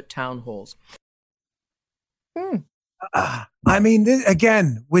future town halls. I mean,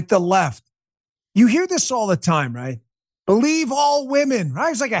 again, with the left, you hear this all the time, right? Believe all women,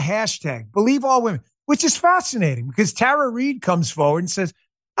 right? It's like a hashtag, believe all women, which is fascinating because Tara Reid comes forward and says,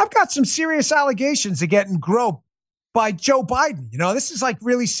 I've got some serious allegations of getting groped by Joe Biden. You know, this is like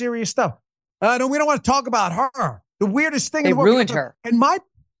really serious stuff. No, we don't want to talk about her. The weirdest thing. They ruined her. And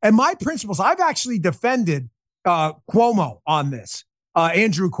my principles, I've actually defended Cuomo on this,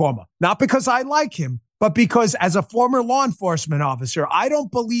 Andrew Cuomo, not because I like him, but because as a former law enforcement officer, I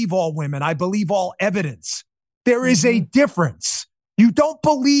don't believe all women. I believe all evidence. There is a difference. You don't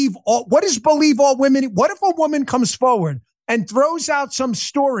believe all. What is believe all women? What if a woman comes forward and throws out some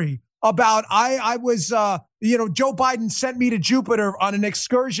story about I was, Joe Biden sent me to Jupiter on an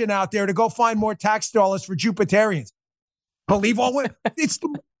excursion out there to go find more tax dollars for Jupiterians. Believe all women.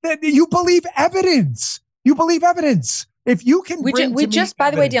 You believe evidence. You believe evidence. If you can by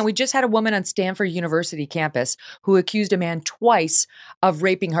the way, Dan, we just had a woman on Stanford University campus who accused a man twice of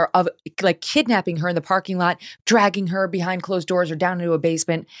raping her, of like kidnapping her in the parking lot, dragging her behind closed doors or down into a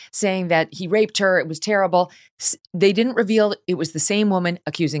basement, saying that he raped her. It was terrible. They didn't reveal it was the same woman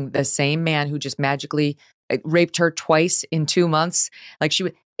accusing the same man who just magically raped her twice in 2 months.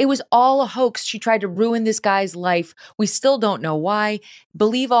 It was all a hoax. She tried to ruin this guy's life. We still don't know why.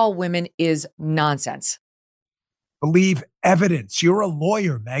 Believe all women is nonsense. Believe evidence. You're a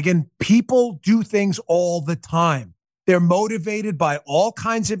lawyer, Megan. People do things all the time. They're motivated by all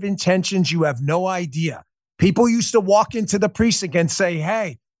kinds of intentions. You have no idea. People used to walk into the precinct and say,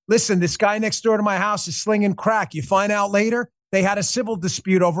 hey, listen, this guy next door to my house is slinging crack. You find out later they had a civil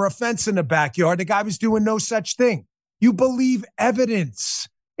dispute over a fence in the backyard. The guy was doing no such thing. You believe evidence.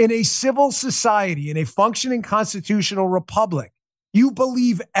 In a civil society, in a functioning constitutional republic, you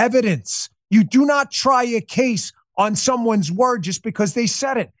believe evidence. You do not try a case on someone's word just because they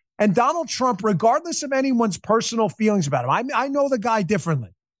said it. And Donald Trump, regardless of anyone's personal feelings about him, I know the guy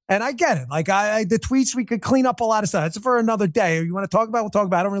differently. And I get it. Like the tweets, we could clean up a lot of stuff. That's for another day. You want to talk about, we'll talk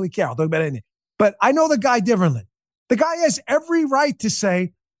about it. I don't really care. I'll talk about anything. But I know the guy differently. The guy has every right to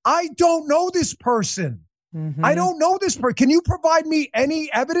say, I don't know this person. Mm-hmm. I don't know this person. Can you provide me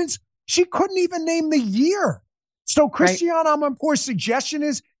any evidence? She couldn't even name the year. So Christiane Amanpour's suggestion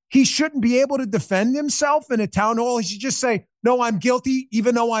is, he shouldn't be able to defend himself in a town hall. He should just say, no, I'm guilty,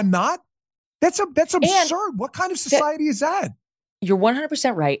 even though I'm not. That's absurd. What kind of society is that? You're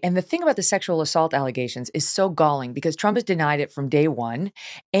 100% right. And the thing about the sexual assault allegations is so galling because Trump has denied it from day one.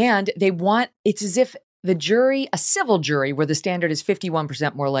 And it's as if the jury, a civil jury where the standard is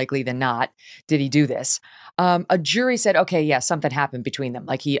 51% more likely than not, did he do this? A jury said, okay, yeah, something happened between them,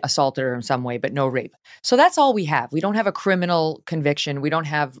 like he assaulted her in some way, but no rape. So that's all we have. We don't have a criminal conviction. We don't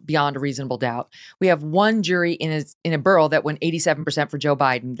have beyond a reasonable doubt. We have one jury in a borough that went 87% for Joe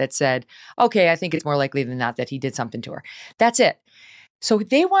Biden that said, okay, I think it's more likely than not that he did something to her. That's it. So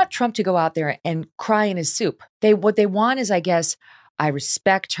they want Trump to go out there and cry in his soup. What they want is, I guess, I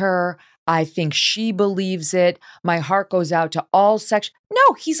respect her. I think she believes it. My heart goes out to all sex.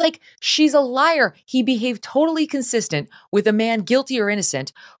 No, he's like, she's a liar. He behaved totally consistent with a man, guilty or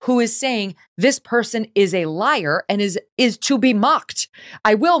innocent, who is saying this person is a liar and is to be mocked.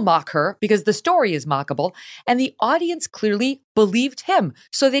 I will mock her because the story is mockable. And the audience clearly believed him.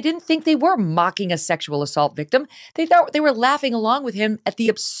 So they didn't think they were mocking a sexual assault victim. They thought they were laughing along with him at the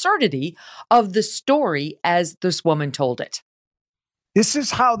absurdity of the story as this woman told it. This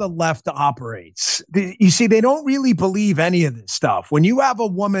is how the left operates. You see, they don't really believe any of this stuff. When you have a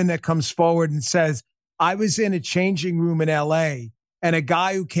woman that comes forward and says, I was in a changing room in LA and a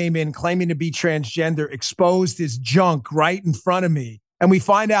guy who came in claiming to be transgender exposed his junk right in front of me, and we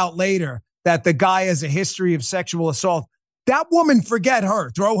find out later that the guy has a history of sexual assault, that woman, forget her,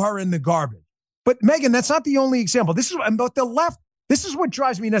 throw her in the garbage. But Megyn, that's not the only example. This is about the left. This is what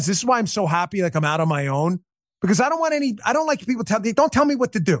drives me nuts. This is why I'm so happy like I'm out on my own. Because I don't like people don't tell me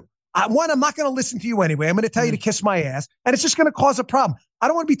what to do. I'm not going to listen to you anyway. I'm going to tell you to kiss my ass, and it's just going to cause a problem. I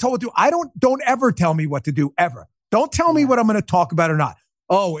don't want to be told what to do. Don't ever tell me what to do, ever. Don't tell me what I'm going to talk about or not.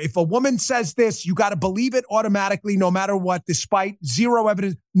 Oh, if a woman says this, you got to believe it automatically, no matter what, despite zero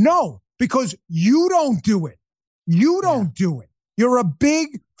evidence. No, because you don't do it. You don't do it. You're a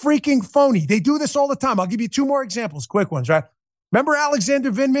big freaking phony. They do this all the time. I'll give you two more examples, quick ones, right? Remember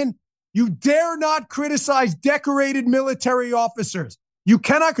Alexander Vindman? You dare not criticize decorated military officers. You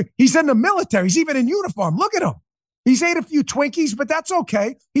cannot. He's in the military. He's even in uniform. Look at him. He's ate a few Twinkies, but that's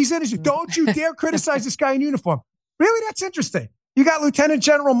okay. He's in his. Don't you dare criticize this guy in uniform. Really? That's interesting. You got Lieutenant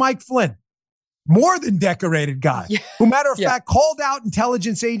General Mike Flynn, more than decorated guy, who, matter of fact, called out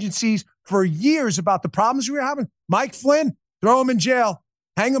intelligence agencies for years about the problems we were having. Mike Flynn, throw him in jail,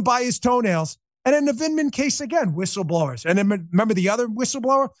 hang him by his toenails. And in the Vindman case again, whistleblowers. And then remember the other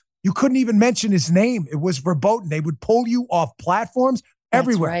whistleblower? You couldn't even mention his name. It was verboten. They would pull you off platforms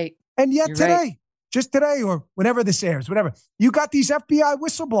everywhere. Right. And yet just today or whenever this airs, whatever, you got these FBI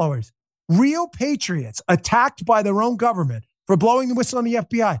whistleblowers, real patriots attacked by their own government for blowing the whistle on the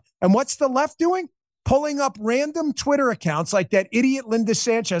FBI. And what's the left doing? Pulling up random Twitter accounts like that idiot Linda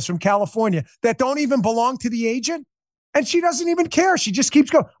Sanchez from California that don't even belong to the agent. And she doesn't even care. She just keeps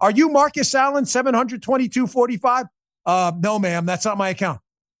going. Are you Marcus Allen, 722-45? No, ma'am, that's not my account.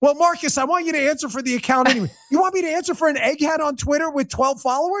 Well, Marcus, I want you to answer for the account anyway. You want me to answer for an egghead on Twitter with 12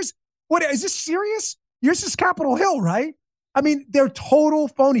 followers? What, is this serious? Yours is Capitol Hill, right? I mean, they're total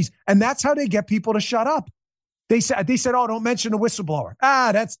phonies. And that's how they get people to shut up. They said, oh, don't mention a whistleblower.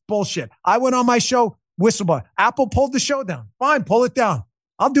 That's bullshit. I went on my show, whistleblower. Apple pulled the show down. Fine, pull it down.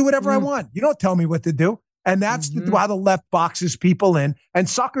 I'll do whatever I want. You don't tell me what to do. And that's how the left boxes people in, and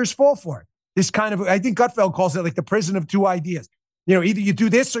suckers fall for it. This kind of, I think Gutfeld calls it like the prison of two ideas. You know, either you do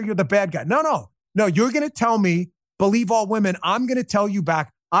this or you're the bad guy. No. You're going to tell me, believe all women. I'm going to tell you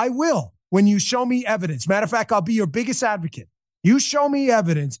back. I will when you show me evidence. Matter of fact, I'll be your biggest advocate. You show me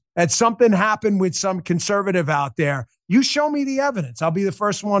evidence that something happened with some conservative out there. You show me the evidence. I'll be the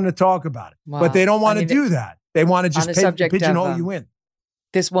first one to talk about it. Wow. But they don't want to do that. They want to just pigeonhole you in.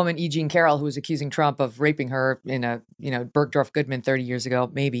 This woman, E. Jean Carroll, who was accusing Trump of raping her in a, Bergdorf Goodman 30 years ago,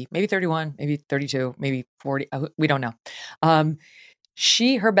 maybe 31, maybe 32, maybe 40. We don't know.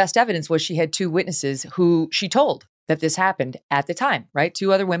 Her best evidence was she had two witnesses who she told that this happened at the time, right?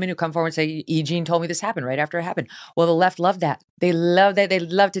 Two other women who come forward and say, E. Jean told me this happened right after it happened. Well, the left loved that. They love that. They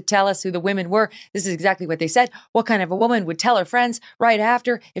love to tell us who the women were. This is exactly what they said. What kind of a woman would tell her friends right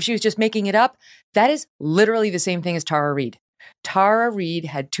after if she was just making it up? That is literally the same thing as Tara Reade. Tara Reade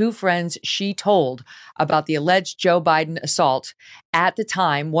had two friends she told about the alleged Joe Biden assault at the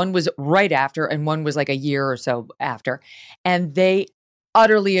time. One was right after and one was like a year or so after. And they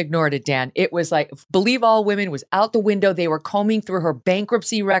utterly ignored it, Dan. It was like, believe all women was out the window. They were combing through her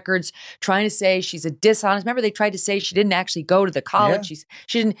bankruptcy records, trying to say she's a dishonest. Remember, they tried to say she didn't actually go to the college. Yeah.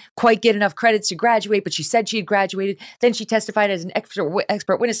 She didn't quite get enough credits to graduate, but she said she had graduated. Then she testified as an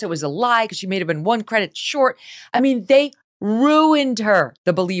expert witness. It was a lie because she may have been one credit short. I mean, they ruined her,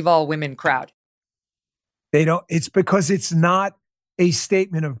 the believe all women crowd. They don't. It's because it's not a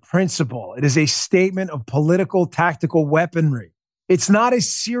statement of principle. It is a statement of political tactical weaponry. It's not a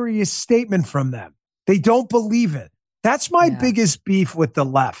serious statement from them. They don't believe it. That's my biggest beef with the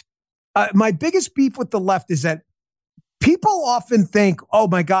left. My biggest beef with the left is that people often think, oh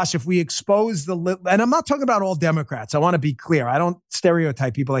my gosh, if we expose and I'm not talking about all Democrats. I want to be clear. I don't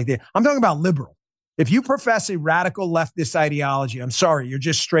stereotype people like that. I'm talking about liberal. If you profess a radical leftist ideology, I'm sorry, you're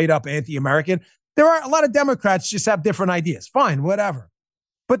just straight up anti-American. There are a lot of Democrats just have different ideas. Fine, whatever.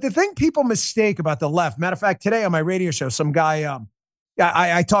 But the thing people mistake about the left, matter of fact, today on my radio show, some guy,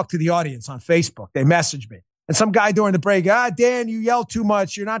 I talked to the audience on Facebook. They messaged me. And some guy during the break, Dan, you yell too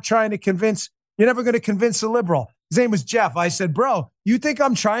much. You're not trying to convince, you're never going to convince a liberal. His name was Jeff. I said, bro, you think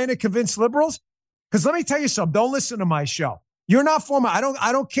I'm trying to convince liberals? Because let me tell you something. Don't listen to my show. You're not for me. I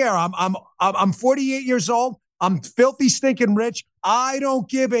don't care. I'm 48 years old. I'm filthy, stinking rich. I don't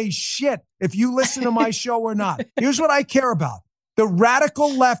give a shit if you listen to my show or not. Here's what I care about. The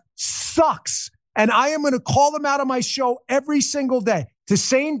radical left sucks. And I am going to call them out on my show every single day. To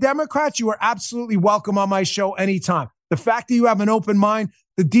sane Democrats, you are absolutely welcome on my show anytime. The fact that you have an open mind,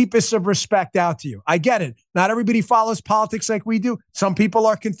 the deepest of respect out to you. I get it. Not everybody follows politics like we do. Some people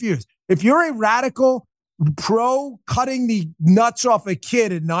are confused. If you're a radical pro cutting the nuts off a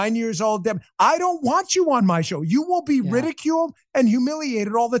kid at 9 years old, I don't want you on my show. You will be ridiculed and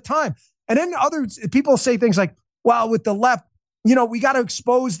humiliated all the time. And then other people say things like, well, with the left, we got to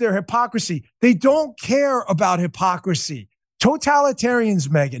expose their hypocrisy. They don't care about hypocrisy.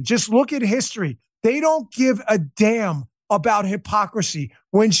 Totalitarians, Megan, just look at history. They don't give a damn about hypocrisy.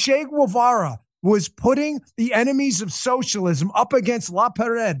 When Che Guevara was putting the enemies of socialism up against La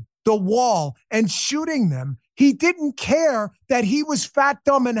Pared, the wall, and shooting them, he didn't care that he was fat,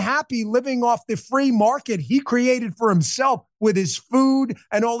 dumb, and happy living off the free market he created for himself with his food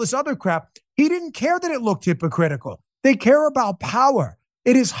and all this other crap. He didn't care that it looked hypocritical. They care about power.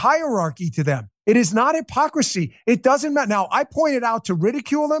 It is hierarchy to them. It is not hypocrisy. It doesn't matter. Now, I pointed out to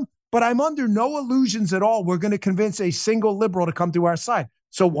ridicule them, but I'm under no illusions at all we're going to convince a single liberal to come to our side.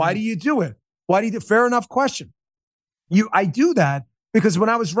 So why do you do it? Fair enough question. I do that because when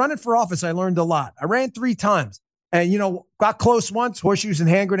I was running for office, I learned a lot. I ran 3 times and, got close once, horseshoes and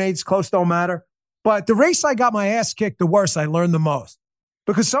hand grenades, close don't matter. But the race I got my ass kicked the worst, I learned the most.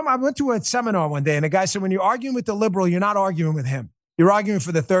 Because I went to a seminar one day and the guy said, when you're arguing with the liberal, you're not arguing with him. You're arguing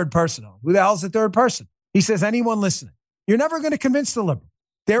for the third person. Who the hell's the third person? He says, anyone listening. You're never going to convince the liberal.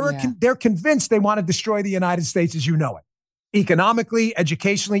 They're convinced they want to destroy the United States as you know it. Economically,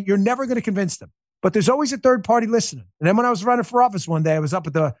 educationally, you're never going to convince them. But there's always a third party listening. And then when I was running for office one day, I was up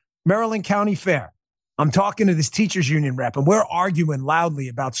at the Maryland County Fair. I'm talking to this teachers union rep, and we're arguing loudly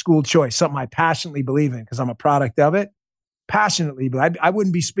about school choice, something I passionately believe in because I'm a product of it. Passionately, but I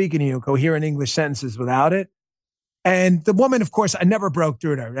wouldn't be speaking to you coherent English sentences without it. And the woman, of course, I never broke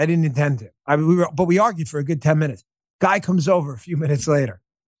through to her. I didn't intend to. But we argued for a good 10 minutes. Guy comes over a few minutes later.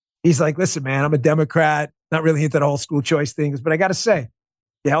 He's like, listen, man, I'm a Democrat, not really into the whole school choice things, but I got to say,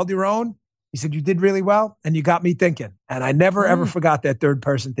 you held your own. He said, you did really well, and you got me thinking. And I never, ever forgot that third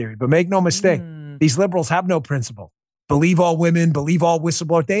person theory. But make no mistake, these liberals have no principle. Believe all women, believe all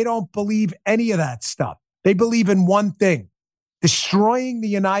whistleblowers. They don't believe any of that stuff. They believe in one thing. Destroying the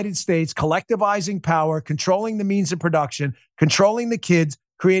United States, collectivizing power, controlling the means of production, controlling the kids,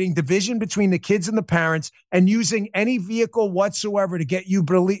 creating division between the kids and the parents, and using any vehicle whatsoever to get you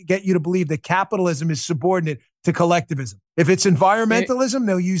to believe that capitalism is subordinate to collectivism. If it's environmentalism,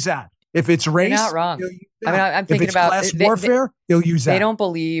 they'll use that. If it's race, you're not wrong. I mean, I'm thinking about class warfare. They'll use that. They don't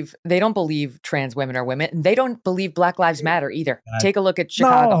believe trans women are women, and they don't believe Black Lives Matter either. Take a look at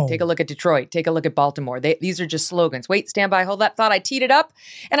Chicago. No. Take a look at Detroit. Take a look at Baltimore. These are just slogans. Wait, stand by, hold that thought. I teed it up,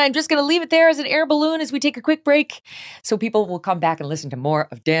 and I'm just going to leave it there as an air balloon as we take a quick break, so people will come back and listen to more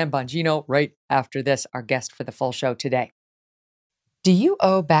of Dan Bongino right after this. Our guest for the full show today. Do you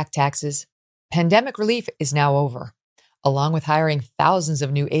owe back taxes? Pandemic relief is now over. Along with hiring thousands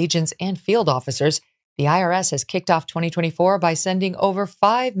of new agents and field officers, the IRS has kicked off 2024 by sending over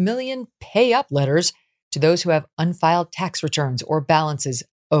 5 million pay-up letters to those who have unfiled tax returns or balances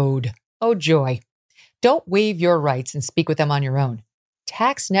owed. Oh, joy. Don't waive your rights and speak with them on your own.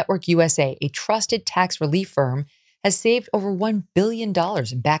 Tax Network USA, a trusted tax relief firm, has saved over $1 billion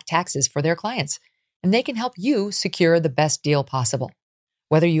in back taxes for their clients, and they can help you secure the best deal possible.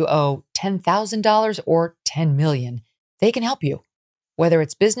 Whether you owe $10,000 or $10 million, they can help you. Whether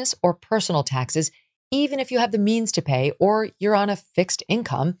it's business or personal taxes, even if you have the means to pay or you're on a fixed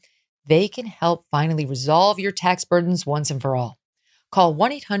income, they can help finally resolve your tax burdens once and for all. Call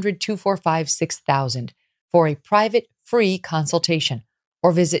 1-800-245-6000 for a private free consultation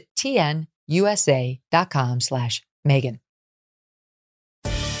or visit tnusa.com/Megan.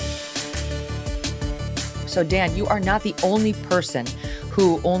 So Dan, you are not the only person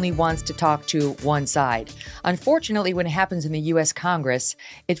who only wants to talk to one side. Unfortunately, when it happens in the U.S. Congress,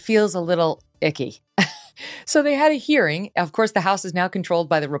 it feels a little icky. So they had a hearing. Of course, the House is now controlled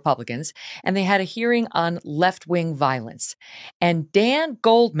by the Republicans, and they had a hearing on left-wing violence. And Dan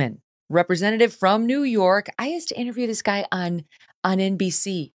Goldman, representative from New York, I used to interview this guy on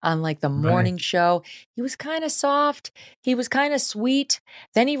NBC on like the morning show. He was kind of soft. He was kind of sweet.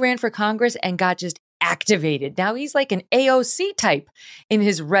 Then he ran for Congress and got just activated. Now he's like an AOC type in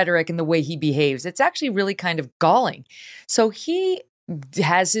his rhetoric and the way he behaves. It's actually really kind of galling. So he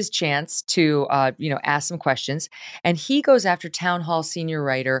has his chance to, ask some questions. And he goes after Town Hall senior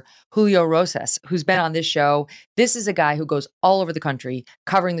writer Julio Rosas, who's been on this show. This is a guy who goes all over the country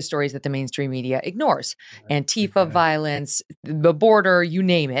covering the stories that the mainstream media ignores. Antifa violence, the border, you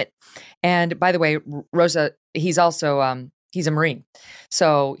name it. And by the way, Rosa, he's also, he's a Marine.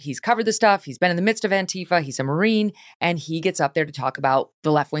 So he's covered the stuff. He's been in the midst of Antifa. He's a Marine. And he gets up there to talk about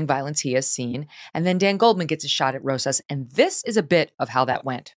the left-wing violence he has seen. And then Dan Goldman gets a shot at Rosas. And this is a bit of how that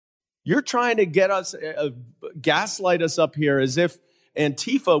went. You're trying to get us, gaslight us up here as if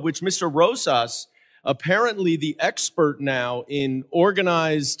Antifa, which Mr. Rosas, apparently the expert now in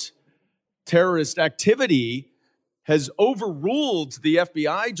organized terrorist activity, has overruled the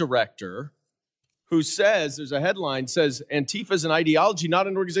FBI director who says, there's a headline, says Antifa is an ideology, not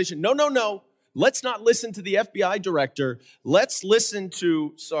an organization. No. Let's not listen to the FBI director. Let's listen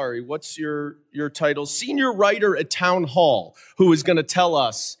to, what's your title? Senior writer at Town Hall, who is going to tell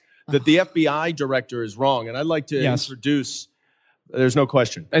us that the FBI director is wrong. And I'd like to introduce, there's no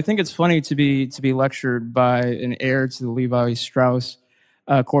question. I think it's funny to be lectured by an heir to the Levi Strauss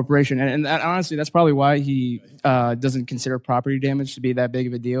corporation. And that, honestly, that's probably why he doesn't consider property damage to be that big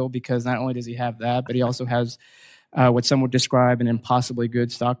of a deal, because not only does he have that, but he also has what some would describe an impossibly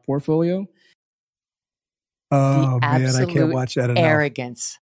good stock portfolio. Oh, man, I can't watch that enough.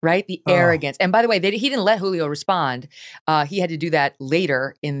 Arrogance, right? The arrogance. And by the way, he didn't let Julio respond. He had to do that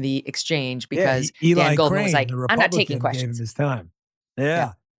later in the exchange because Dan Goldman was like, I'm not taking questions. Gave him his time.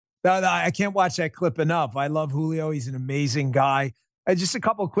 Yeah. No, I can't watch that clip enough. I love Julio. He's an amazing guy. Just a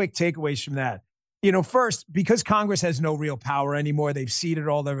couple of quick takeaways from that. First, because Congress has no real power anymore, they've ceded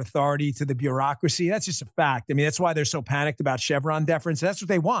all their authority to the bureaucracy. That's just a fact. I mean, that's why they're so panicked about Chevron deference. That's what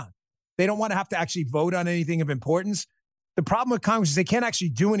they want. They don't want to have to actually vote on anything of importance. The problem with Congress is they can't actually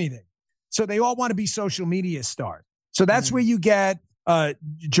do anything. So they all want to be social media stars. So that's where you get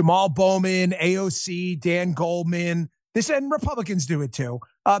Jamal Bowman, AOC, Dan Goldman. And Republicans do it too.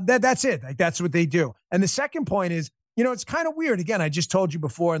 That's it. Like, that's what they do. And the second point is, it's kind of weird. Again, I just told you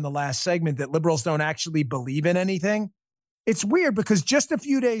before in the last segment that liberals don't actually believe in anything. It's weird because just a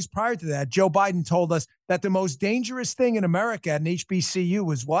few days prior to that, Joe Biden told us that the most dangerous thing in America at an HBCU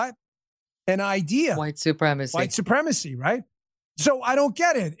was what? An idea. White supremacy. White supremacy, right? So I don't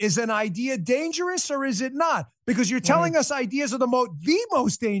get it. Is an idea dangerous or is it not? Because you're telling us ideas are the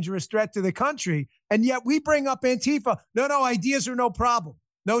most dangerous threat to the country, and yet we bring up Antifa. No, ideas are no problem.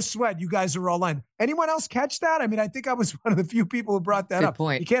 No sweat. You guys are all lined. Anyone else catch that? I mean, I think I was one of the few people who brought that up. Good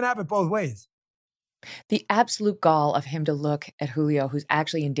point. You can't have it both ways. The absolute gall of him to look at Julio, who's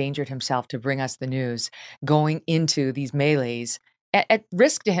actually endangered himself to bring us the news, going into these melees at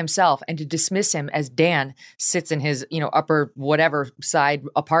risk to himself, and to dismiss him as Dan sits in his, upper whatever side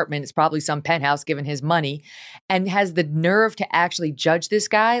apartment. It's probably some penthouse given his money, and has the nerve to actually judge this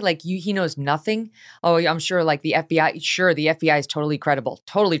guy. Like he knows nothing. Oh, I'm sure like the FBI. Sure. The FBI is totally credible,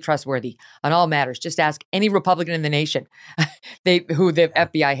 totally trustworthy on all matters. Just ask any Republican in the nation who the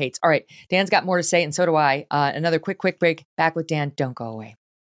FBI hates. All right. Dan's got more to say. And so do I. Another quick break. Back with Dan. Don't go away.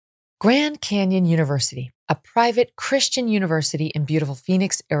 Grand Canyon University, a private Christian university in beautiful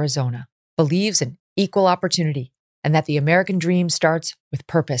Phoenix, Arizona, believes in equal opportunity and that the American dream starts with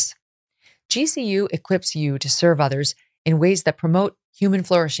purpose. GCU equips you to serve others in ways that promote human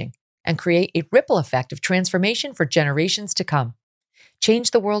flourishing and create a ripple effect of transformation for generations to come. Change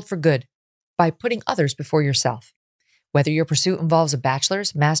the world for good by putting others before yourself. Whether your pursuit involves a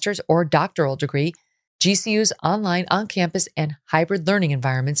bachelor's, master's, or doctoral degree, GCU's online, on-campus, and hybrid learning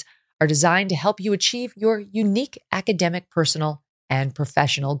environments are designed to help you achieve your unique academic, personal, and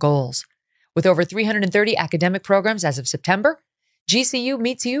professional goals. With over 330 academic programs as of September, GCU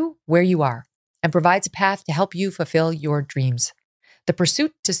meets you where you are and provides a path to help you fulfill your dreams. The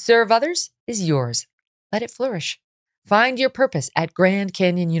pursuit to serve others is yours. Let it flourish. Find your purpose at Grand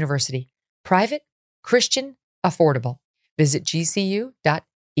Canyon University. Private, Christian, affordable. Visit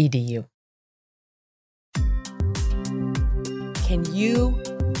gcu.edu. Can you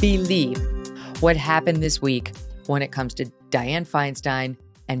believe what happened this week when it comes to Dianne Feinstein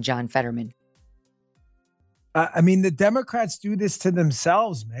and John Fetterman? I mean, the Democrats do this to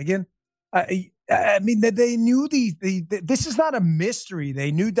themselves, Megan. I mean, they knew this is not a mystery.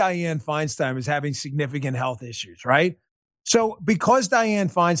 They knew Dianne Feinstein was having significant health issues, right? So because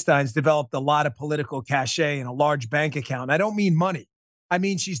Dianne Feinstein's developed a lot of political cachet and a large bank account, I don't mean money. I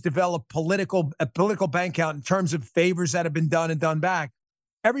mean, she's developed a political bank account in terms of favors that have been done and done back.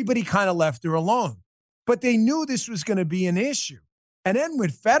 Everybody kind of left her alone. But they knew this was going to be an issue. And then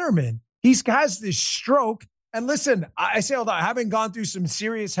with Fetterman, he has this stroke. And listen, I say all that, having gone through some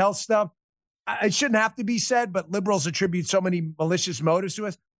serious health stuff, it shouldn't have to be said, but liberals attribute so many malicious motives to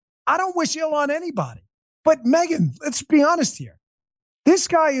us. I don't wish ill on anybody. But Megan, let's be honest here. This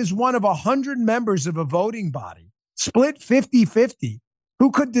guy is one of 100 members of a voting body, split 50-50, who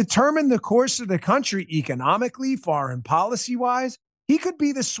could determine the course of the country economically, foreign policy-wise. He could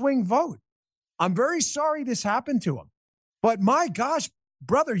be the swing vote. I'm very sorry this happened to him. But my gosh,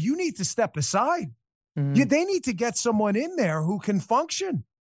 brother, you need to step aside. They need to get someone in there who can function.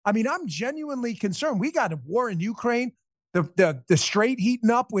 I mean, I'm genuinely concerned. We got a war in Ukraine, the strait heating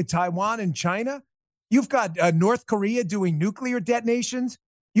up with Taiwan and China. You've got North Korea doing nuclear detonations.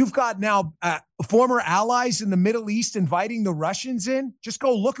 You've got now former allies in the Middle East inviting the Russians in. Just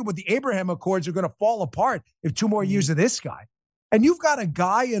go look at what the Abraham Accords are going to fall apart if 2 more years of this guy. And you've got a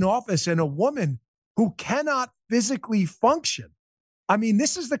guy in office and a woman who cannot physically function. I mean,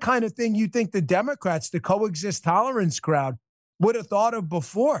 this is the kind of thing you think the Democrats, the coexist tolerance crowd, would have thought of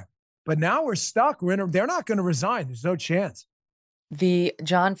before. But now we're stuck. They're not going to resign. There's no chance. The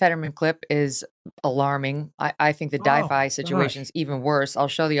John Fetterman clip is alarming. I think the DiFi situation is even worse. I'll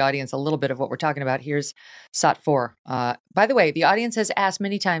show the audience a little bit of what we're talking about. Here's SOT 4. By the way, the audience has asked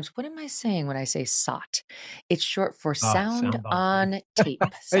many times, what am I saying when I say SOT? It's short for sound on tape.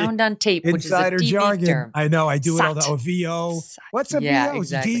 Sound on tape, which is a TV jargon. term. I know. I do SOT. It all the VO. What's a VO?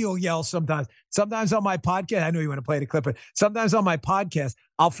 Exactly. You'll yell sometimes. Sometimes on my podcast, I know you want to play the clip, but sometimes on my podcast,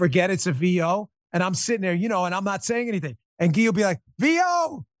 I'll forget it's a VO, and I'm sitting there, and I'm not saying anything. And Guy will be like,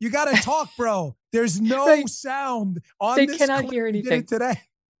 VO, you got to talk, bro. There's no sound on this. They cannot hear anything today.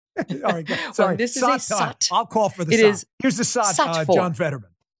 All right, sorry. This is a SOT. I'll call for the SOT. Here's the SOT, John Fetterman.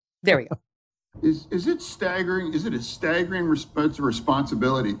 There we go. Is it staggering? Is it a staggering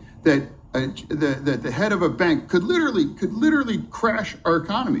responsibility that the head of a bank could literally crash our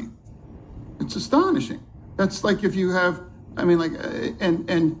economy? It's astonishing. That's like if you have,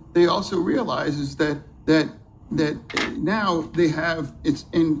 and they also realize is that now they have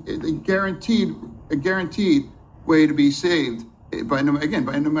a guaranteed way to be saved by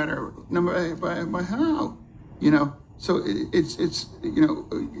how, So it's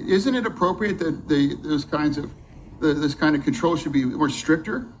isn't it appropriate that this kind of control should be more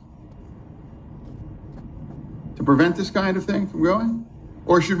stricter to prevent this kind of thing from going,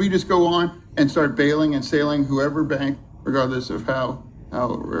 or should we just go on and start bailing and sailing whoever bank, regardless of how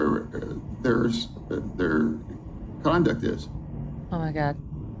their conduct is? Oh my God.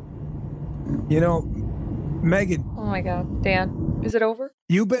 Megan. Oh my God. Dan, is it over?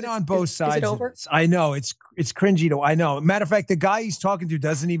 You've been on both sides. Is it over? I know. It's cringy I know. Matter of fact, the guy he's talking to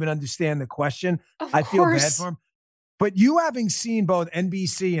doesn't even understand the question. I feel bad for him. But you having seen both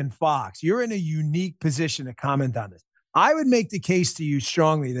NBC and Fox, you're in a unique position to comment on this. I would make the case to you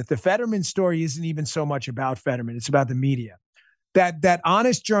strongly that the Fetterman story isn't even so much about Fetterman. It's about the media. That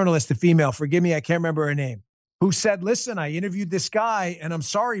honest journalist, the female, forgive me, I can't remember her name, who said, listen, I interviewed this guy and I'm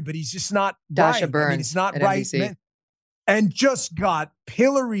sorry, but he's just not Dasha right. Burns it's not at right. NBC. And just got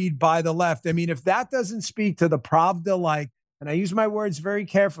pilloried by the left. I mean, if that doesn't speak to the Pravda-like, and I use my words very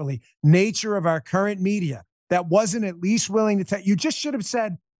carefully, nature of our current media, that wasn't at least willing to tell, you just should have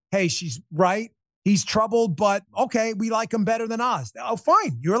said, hey, she's right. He's troubled, but okay, we like him better than Oz. Oh,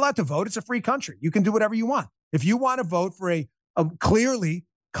 fine. You're allowed to vote. It's a free country. You can do whatever you want. If you want to vote for a clearly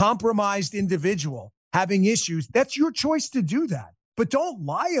compromised individual having issues, that's your choice to do that. But don't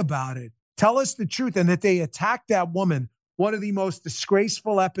lie about it. Tell us the truth. And that they attacked that woman, one of the most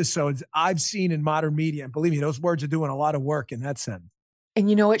disgraceful episodes I've seen in modern media. And believe me, those words are doing a lot of work in that sense. And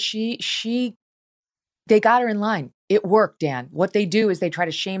you know what? They got her in line. It worked, Dan. What they do is they try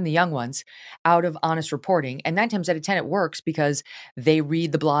to shame the young ones out of honest reporting. And 9 times out of 10, it works because they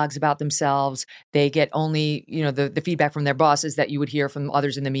read the blogs about themselves. They get only, the feedback from their bosses that you would hear from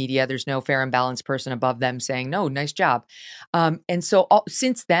others in the media. There's no fair and balanced person above them saying, no, nice job. And so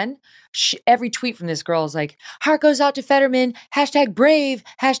since then, every tweet from this girl is like, heart goes out to Fetterman, #brave,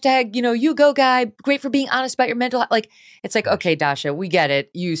 you go guy, great for being honest about your mental health. Like, it's like, okay, Dasha, we get it.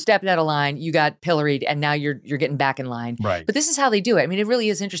 You stepped out of line, you got pilloried, and now you're getting back in line. Right. But this is how they do it. I mean, it really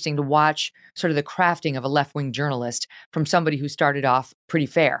is interesting to watch sort of the crafting of a left-wing journalist from somebody who started off pretty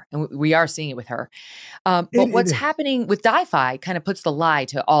fair. And we are seeing it with her. But what's happening with Di-Fi kind of puts the lie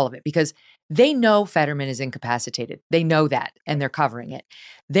to all of it, because they know Fetterman is incapacitated. They know that, and they're covering it.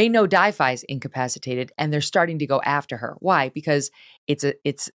 They know Di-Fi is incapacitated, and they're starting to go after her. Why? Because it's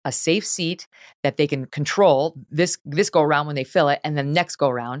a safe seat that they can control this go around when they fill it, and then next go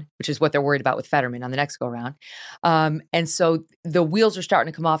around, which is what they're worried about with Fetterman on the next go around. And so the wheels are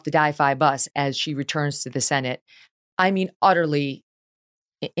starting to come off the Di-Fi bus as she returns to the Senate. I mean, utterly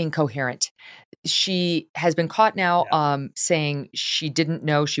incoherent. She has been caught now saying she didn't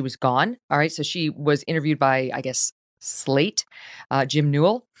know she was gone. All right. So she was interviewed by, I guess, Slate, Jim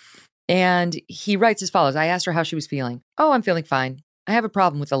Newell. And he writes as follows. I asked her how she was feeling. Oh, I'm feeling fine. I have a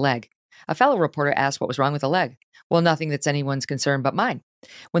problem with the leg. A fellow reporter asked what was wrong with the leg. Well, nothing that's anyone's concern but mine.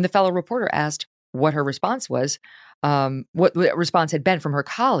 When the fellow reporter asked what her response was, what response had been from her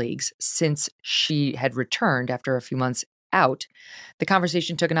colleagues since she had returned after a few months out, the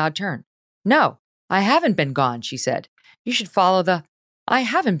conversation took an odd turn. No, I haven't been gone, she said. You should follow the, I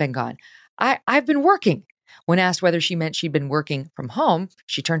haven't been gone. I've been working. When asked whether she meant she'd been working from home,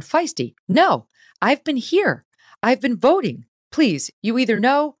 she turned feisty. No, I've been here. I've been voting. Please, you either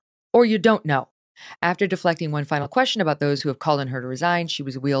know or you don't know. After deflecting one final question about those who have called on her to resign, she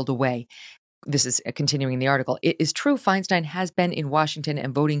was wheeled away. This is continuing the article. It is true Feinstein has been in Washington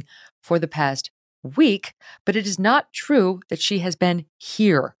and voting for the past week, but it is not true that she has been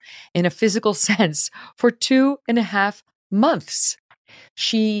here in a physical sense for 2.5 months.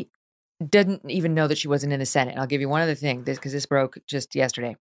 She didn't even know that she wasn't in the Senate. And I'll give you one other thing, because this broke just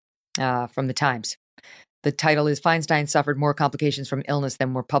yesterday from the Times. The title is Feinstein suffered more complications from illness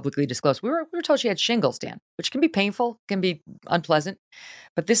than were publicly disclosed. We were told she had shingles, Dan, which can be painful, can be unpleasant.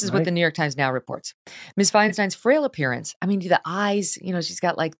 But this is what the New York Times now reports. Ms. Feinstein's frail appearance, I mean, the eyes, she's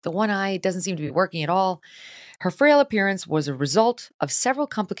got like the one eye doesn't seem to be working at all. Her frail appearance was a result of several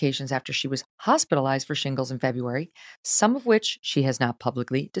complications after she was hospitalized for shingles in February, some of which she has not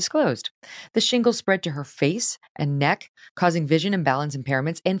publicly disclosed. The shingles spread to her face and neck, causing vision and balance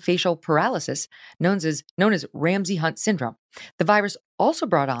impairments and facial paralysis, known as Ramsay-Hunt syndrome. The virus also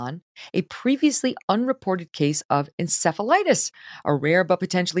brought on a previously unreported case of encephalitis, a rare but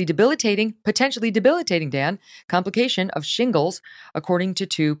potentially debilitating, Dan, complication of shingles, according to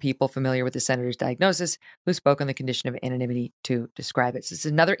 2 people familiar with the senator's diagnosis who spoke on the condition of anonymity to describe it. So this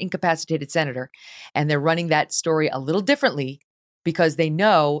is another incapacitated senator, and they're running that story a little differently because they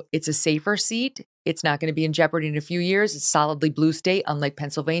know it's a safer seat. It's not going to be in jeopardy in a few years. It's solidly blue state, unlike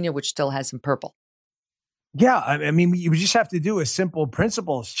Pennsylvania, which still has some purple. Yeah, I mean, you just have to do a simple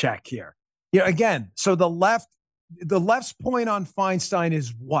principles check here. Again, so the left's point on Feinstein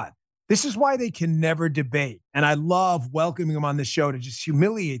is what? This is why they can never debate. And I love welcoming them on the show to just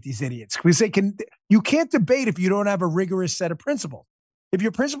humiliate these idiots, because you can't debate if you don't have a rigorous set of principles. If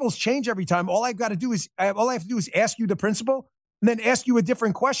your principles change every time, all I have to do is ask you the principle and then ask you a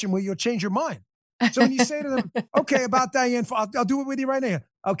different question where you'll change your mind. So when you say to them, okay, about Diane, I'll do it with you right now.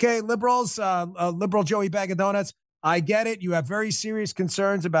 Okay, liberals, liberal Joey Bag of Donuts, I get it. You have very serious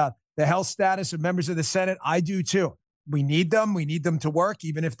concerns about the health status of members of the Senate. I do too. We need them. We need them to work,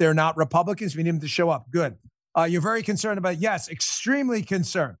 even if they're not Republicans. We need them to show up. Good. You're very concerned about, yes, extremely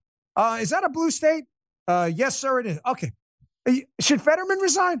concerned. Is that a blue state? Yes, sir, it is. Okay. Should Fetterman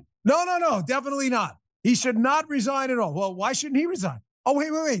resign? No, definitely not. He should not resign at all. Well, why shouldn't he resign? Oh,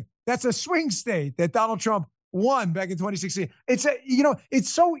 wait. That's a swing state that Donald Trump won back in 2016. It's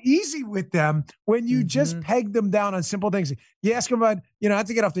so easy with them when you just peg them down on simple things. You ask them about, not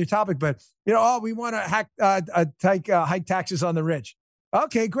to get off their topic, but, we want to hike taxes on the rich.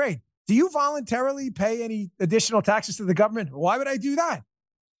 Okay, great. Do you voluntarily pay any additional taxes to the government? Why would I do that?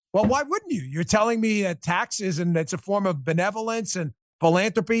 Well, why wouldn't you? You're telling me that taxes and it's a form of benevolence and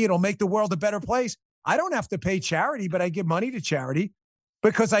philanthropy. It'll make the world a better place. I don't have to pay charity, but I give money to charity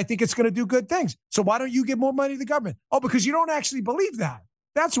because I think it's going to do good things. So why don't you give more money to the government? Oh, because you don't actually believe that.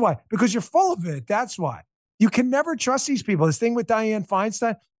 That's why. Because you're full of it. That's why. You can never trust these people. This thing with Dianne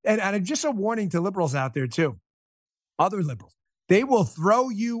Feinstein, and just a warning to liberals out there too, other liberals, they will throw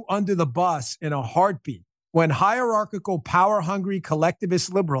you under the bus in a heartbeat when hierarchical, power-hungry,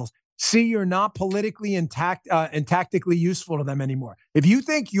 collectivist liberals see you're not politically and tactically useful to them anymore. If you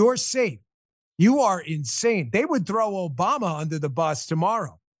think you're safe, you are insane. They would throw Obama under the bus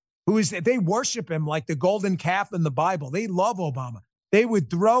tomorrow. They worship him like the golden calf in the Bible. They love Obama. They would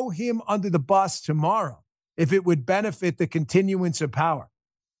throw him under the bus tomorrow if it would benefit the continuance of power.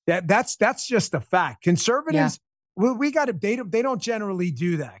 That's just a fact. Conservatives, we got to. They don't generally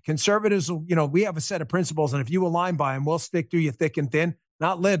do that. Conservatives, we have a set of principles, and if you align by them, we'll stick through you thick and thin.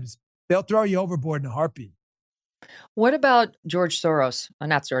 Not libs. They'll throw you overboard in a heartbeat. What about George Soros?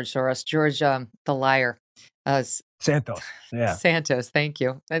 Not George Soros. George, the liar. Santos. Yeah. Santos. Thank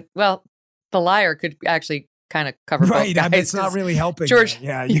you. Well, the liar could actually kind of cover both guys. I mean, it's not really helping. George,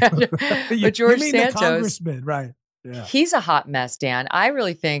 yeah. But George you mean Santos, the congressman, right? Yeah. He's a hot mess, Dan.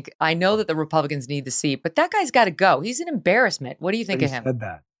 I know that the Republicans need the seat, but that guy's got to go. He's an embarrassment. What do you think of him? Said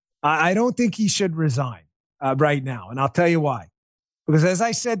that. I don't think he should resign right now, and I'll tell you why. Because as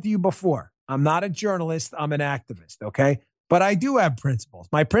I said to you before, I'm not a journalist. I'm an activist, okay? But I do have principles.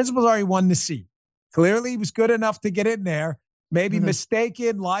 My principles are he won the seat. Clearly, he was good enough to get in there. Maybe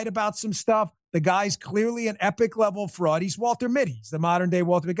mistaken, lied about some stuff. The guy's clearly an epic level fraud. He's Walter Mitty. He's the modern day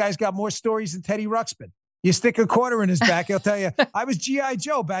Walter Mitty. The guy's got more stories than Teddy Ruxpin. You stick a quarter in his back, he'll tell you, I was G.I.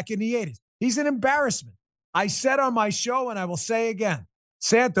 Joe back in the 80s. He's an embarrassment. I said on my show, and I will say again,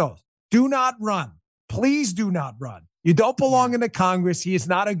 Santos, do not run. Please do not run. You don't belong in the Congress. He is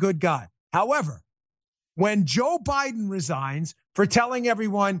not a good guy. However, when Joe Biden resigns for telling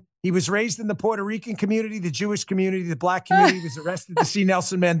everyone he was raised in the Puerto Rican community, the Jewish community, the black community, was arrested to see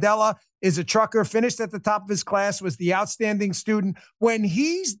Nelson Mandela, is a trucker, finished at the top of his class, was the outstanding student. When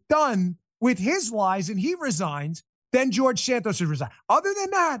he's done with his lies and he resigns, then George Santos should resign. Other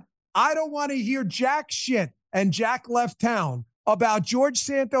than that, I don't want to hear jack shit, and Jack left town, about George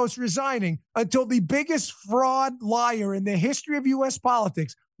Santos resigning until the biggest fraud liar in the history of U.S.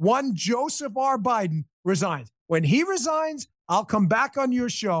 politics, one Joseph R. Biden, resigns. When he resigns, I'll come back on your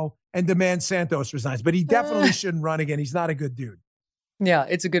show and demand Santos resigns. But he definitely shouldn't run again. He's not a good dude. Yeah,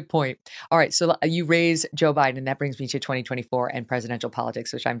 it's a good point. All right, so you raise Joe Biden, and that brings me to 2024 and presidential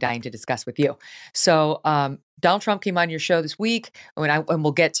politics, which I'm dying to discuss with you. So Donald Trump came on your show this week, and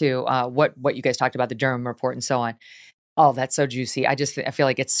we'll get to what you guys talked about, the Durham report and so on. Oh, that's so juicy. I feel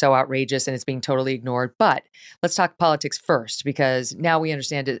like it's so outrageous and it's being totally ignored. But let's talk politics first, because now we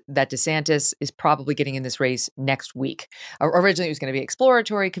understand that DeSantis is probably getting in this race next week. Originally, it was going to be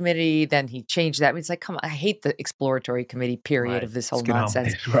exploratory committee. Then he changed that. I mean, it's like, come on, I hate the exploratory committee period of this whole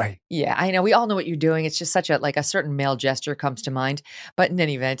nonsense. Right. Yeah, I know. We all know what you're doing. It's just such a certain male gesture comes to mind. But in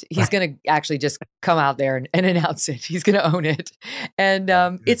any event, he's going to actually just come out there and announce it. He's going to own it. And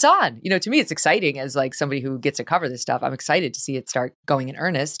it's on. To me, it's exciting as like somebody who gets to cover this stuff. I'm excited to see it start going in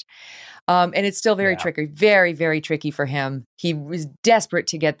earnest. And it's still very tricky, very, very tricky for him. He was desperate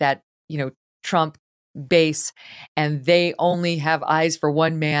to get that, Trump base, and they only have eyes for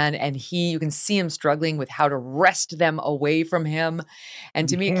one man. And you can see him struggling with how to wrest them away from him. And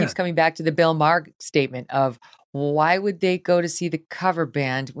to me, it keeps coming back to the Bill Maher statement of why would they go to see the cover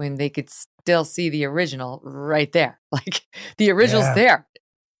band when they could still see the original right there? Like the original's there.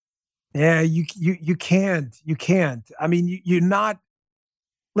 Yeah, you can't. I mean, you're not.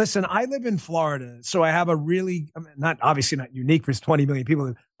 Listen, I live in Florida, so I have a really, obviously not unique for 20 million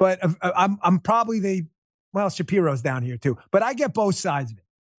people, but I'm probably Shapiro's down here too, but I get both sides of it.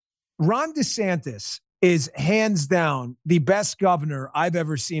 Ron DeSantis is hands down the best governor I've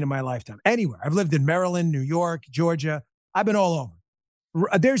ever seen in my lifetime. Anywhere. I've lived in Maryland, New York, Georgia. I've been all over.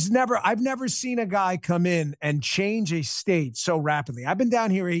 I've never seen a guy come in and change a state so rapidly. I've been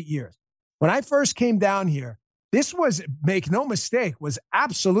down here 8 years. When I first came down here, this was, make no mistake, was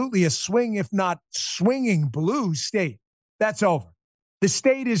absolutely a swing, if not swinging blue state. That's over. The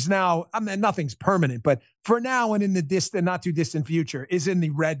state is now, nothing's permanent, but for now and in the not too distant future is in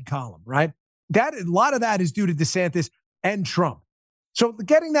the red column, right? A lot of that is due to DeSantis and Trump. So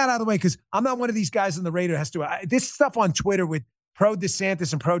getting that out of the way, because I'm not one of these guys on the radio has to, this stuff on Twitter with pro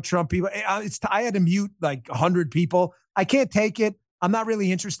DeSantis and pro Trump people, I had to mute like 100 people. I can't take it. I'm not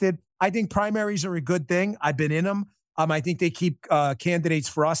really interested. I think primaries are a good thing. I've been in them. I think they keep candidates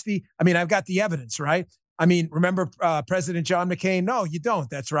frosty. I mean, I've got the evidence, right? I mean, remember President John McCain? No, you don't.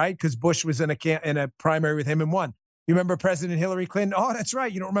 That's right, because Bush was in a primary with him and won. You remember President Hillary Clinton? Oh, that's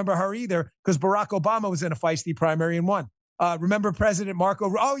right. You don't remember her either, because Barack Obama was in a feisty primary and won. Remember President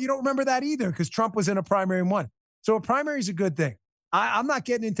Marco? Oh, you don't remember that either, because Trump was in a primary and won. So a primary is a good thing. I'm not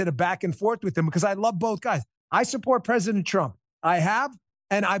getting into the back and forth with them because I love both guys. I support President Trump. I have,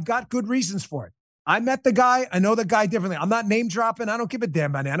 and I've got good reasons for it. I met the guy. I know the guy differently. I'm not name dropping. I don't give a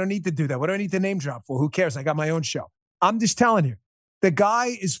damn about it. I don't need to do that. What do I need to name drop for? Who cares? I got my own show. I'm just telling you, the guy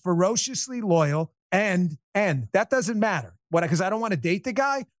is ferociously loyal, and that doesn't matter. Because I don't want to date the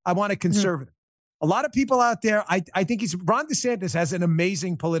guy. I want a conservative. A lot of people out there, I think Ron DeSantis has an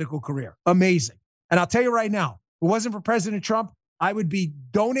amazing political career. Amazing. And I'll tell you right now, if it wasn't for President Trump, I would be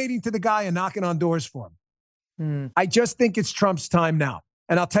donating to the guy and knocking on doors for him. I just think it's Trump's time now.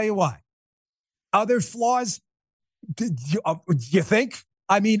 And I'll tell you why. Other flaws, you think?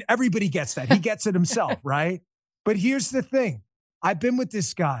 I mean, everybody gets that. He gets it himself, right? But here's the thing. I've been with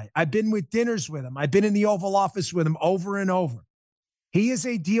this guy. I've been with dinners with him. I've been in the Oval Office with him over and over. He is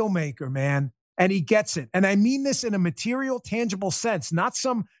a deal maker, man, and he gets it. And I mean this in a material, tangible sense, not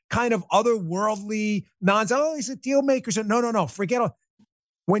some kind of otherworldly nonsense. Oh, he's a deal maker. So no. Forget it.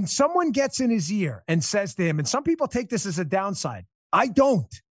 When someone gets in his ear and says to him, and some people take this as a downside, I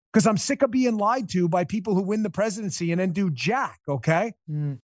don't, because I'm sick of being lied to by people who win the presidency and then do jack, okay?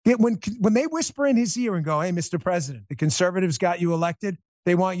 When they whisper in his ear and go, hey, Mr. President, the conservatives got you elected.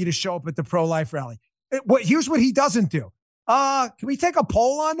 They want you to show up at the pro-life rally. Here's what he doesn't do. Can we take a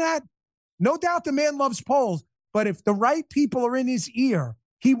poll on that? No doubt the man loves polls, but if the right people are in his ear,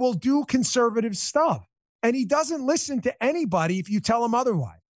 he will do conservative stuff. And he doesn't listen to anybody if you tell him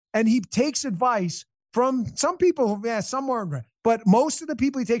otherwise. And he takes advice from some people who, some weren't, but most of the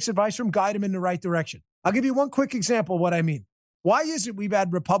people he takes advice from guide him in the right direction. I'll give you one quick example of what I mean. Why is it we've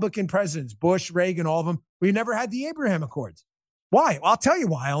had Republican presidents, Bush, Reagan, all of them, we never had the Abraham Accords? Why? Well, I'll tell you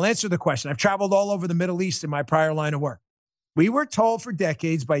why. I'll answer the question. I've traveled all over the Middle East in my prior line of work. We were told for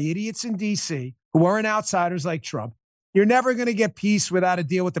decades by idiots in D.C. who weren't outsiders like Trump, you're never going to get peace without a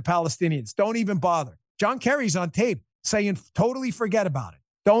deal with the Palestinians. Don't even bother. John Kerry's on tape saying totally forget about it.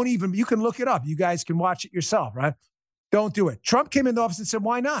 You can look it up. You guys can watch it yourself, right? Don't do it. Trump came into office and said,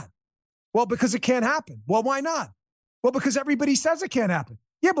 why not? Well, because it can't happen. Well, why not? Well, because everybody says it can't happen.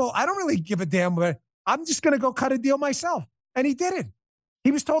 Yeah, but I don't really give a damn. But I'm just going to go cut a deal myself. And he did it.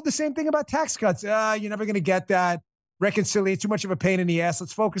 He was told the same thing about tax cuts. You're never going to get that. Reconciliate, too much of a pain in the ass.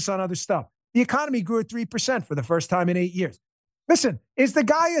 Let's focus on other stuff. The economy grew at 3% for the first time in 8 years. Listen, is the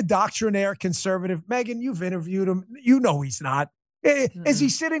guy a doctrinaire conservative? Megan, you've interviewed him. You know he's not. Is he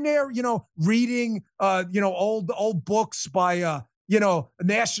sitting there, reading, old books by,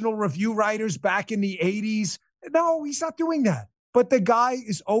 National Review writers back in the 80s? No, he's not doing that. But the guy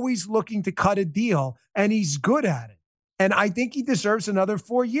is always looking to cut a deal, and he's good at it. And I think he deserves another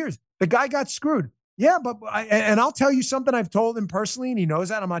 4 years. The guy got screwed. Yeah, but I'll tell you something I've told him personally, and he knows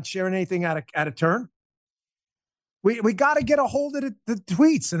that. I'm not sharing anything out of turn. We got to get a hold of the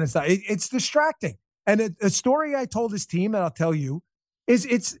tweets, and it's distracting. And a story I told his team, and I'll tell you, is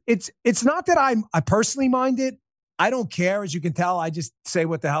it's not that I personally mind it. I don't care. As you can tell, I just say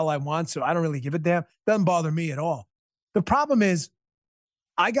what the hell I want, so I don't really give a damn. Doesn't bother me at all. The problem is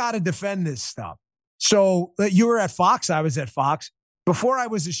I got to defend this stuff. So you were at Fox. I was at Fox. Before I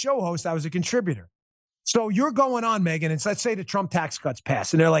was a show host, I was a contributor. So you're going on, Megan, and let's say the Trump tax cuts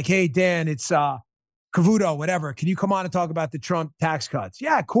pass, and they're like, hey, Dan, it's Cavuto, whatever. Can you come on and talk about the Trump tax cuts?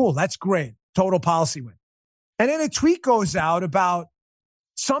 Yeah, cool. That's great. Total policy win. And then a tweet goes out about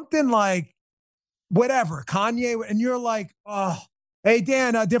something like, whatever, Kanye, and you're like, oh, hey,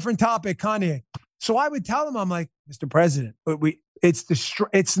 Dan, a different topic, Kanye. So I would tell him, I'm like, Mr. President,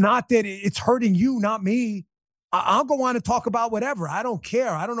 it's not that it's hurting you, not me. I'll go on and talk about whatever. I don't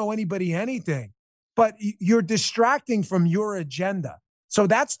care. I don't know anybody anything. But you're distracting from your agenda. So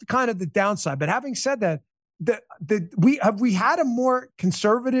that's kind of the downside. But having said that, we had a more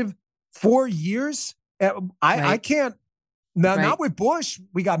conservative 4 years. I can't. Now, not with Bush.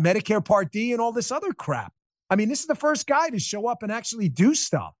 We got Medicare Part D and all this other crap. I mean, this is the first guy to show up and actually do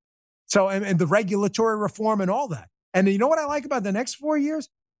stuff. So, and the regulatory reform and all that. And you know what I like about the next 4 years?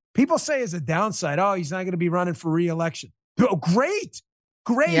 People say as a downside, oh, he's not going to be running for re-election. Oh, great.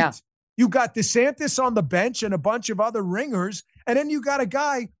 Yeah. You got DeSantis on the bench and a bunch of other ringers. And then you got a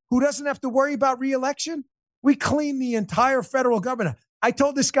guy who doesn't have to worry about re-election. We clean the entire federal government. I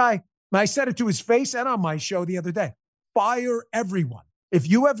told this guy, I said it to his face and on my show the other day, fire everyone. If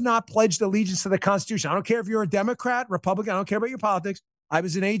you have not pledged allegiance to the Constitution, I don't care if you're a Democrat, Republican, I don't care about your politics. I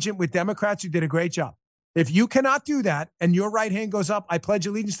was an agent with Democrats who did a great job. If you cannot do that and your right hand goes up, I pledge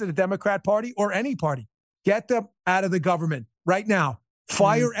allegiance to the Democrat Party or any party. Get them out of the government right now.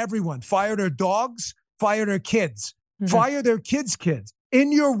 Fire everyone. Fire their dogs. Fire their kids. Fire their kids' kids.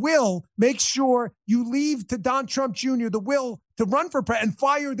 In your will, make sure you leave to Don Trump Jr. the will to run for president and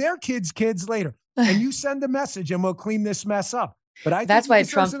fire their kids' later. And you send a message and we'll clean this mess up. But I think he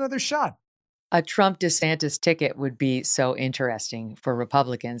deserves another shot. A Trump DeSantis ticket would be so interesting for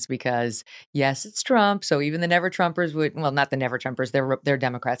Republicans because, yes, it's Trump. So even the Never Trumpers would, well, not the Never Trumpers, they're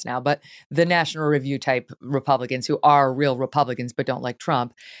Democrats now, but the National Review type Republicans who are real Republicans but don't like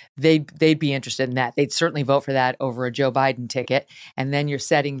Trump, they'd be interested in that. They'd certainly vote for that over a Joe Biden ticket. And then you're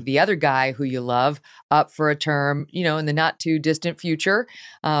setting the other guy who you love up for a term, in the not too distant future.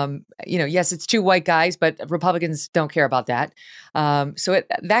 Yes, it's two white guys, but Republicans don't care about that. So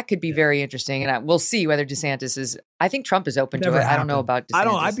that could be very interesting. And we'll see whether DeSantis is. I think Trump is open to it. I don't know about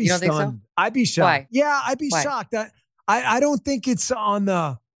DeSantis. I'd be you don't stunned. Think so? I'd be shocked. Why? Yeah, I'd be Why? shocked. I don't think it's on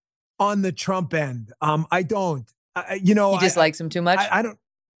the Trump end. I don't. He dislikes him too much. I don't.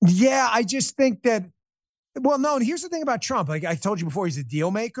 Yeah, I just think that. Well, no. And here's the thing about Trump. Like I told you before, he's a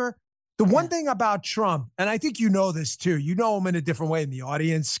deal maker. The one thing about Trump, and I think you know this too. You know him in a different way in the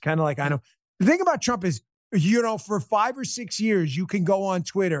audience, kind of like I know. The thing about Trump is, for 5 or 6 years, you can go on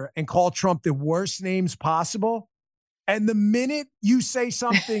Twitter and call Trump the worst names possible. And the minute you say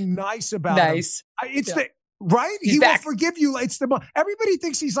something nice about him, it's right? He will forgive you. Everybody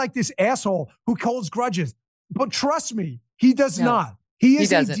thinks he's like this asshole who holds grudges. But trust me, he does not. He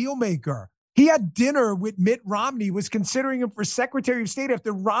is a deal maker. He had dinner with Mitt Romney, was considering him for Secretary of State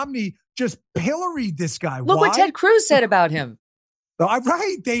after Romney just pilloried this guy. Look what Ted Cruz said about him.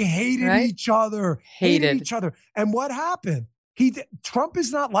 Right. They hated each other. Hated each other. And what happened? Trump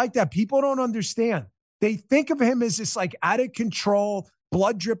is not like that. People don't understand. They think of him as this like out of control,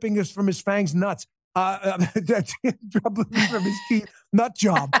 blood dripping from his fangs, nuts. From his teeth, nut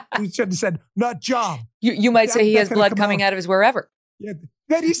job. He should have said nut job. You might say he has blood coming out of his wherever. Yeah,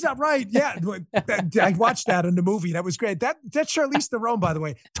 that he's not right. Yeah, I watched that in the movie. That was great. That's Charlize Theron, by the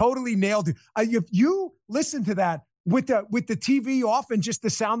way, totally nailed it. If you listen to that with the TV off and just the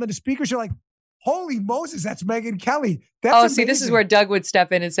sound of the speakers, you're like, holy Moses, that's Megyn Kelly. That's amazing. This is where Doug would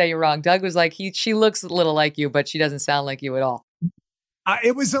step in and say you're wrong. Doug was like, she looks a little like you, but she doesn't sound like you at all.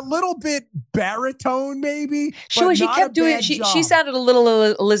 It was a little bit baritone, maybe. Sure, she kept doing it. She sounded a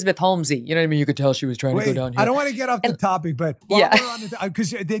little Elizabeth Holmesy. You know what I mean? You could tell she was trying to go down here. I don't want to get off the topic, but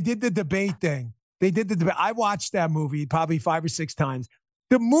because they did the debate thing. I watched that movie probably 5 or 6 times.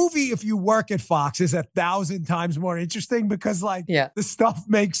 The movie, if you work at Fox, is 1,000 times more interesting because, the stuff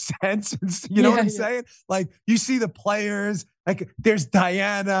makes sense. You know what I'm saying? Like, you see the players. Like, there's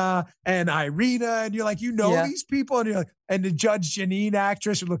Diana and Irina, and you're like, these people, and you're like, and the Judge Jeanine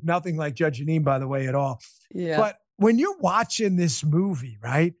actress who looked nothing like Judge Jeanine, by the way, at all. Yeah. But when you're watching this movie,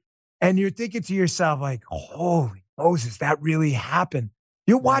 right, and you're thinking to yourself, like, holy Moses, that really happened.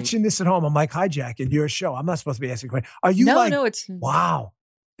 You're watching this at home. I'm like hijacking your show. I'm not supposed to be asking questions. Are you wow,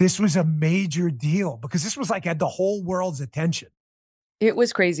 this was a major deal? Because this was like had the whole world's attention. It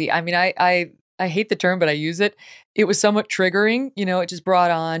was crazy. I mean, I hate the term, but I use it. It was somewhat triggering. It just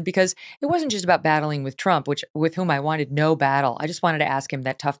brought on, because it wasn't just about battling with Trump, with whom I wanted no battle. I just wanted to ask him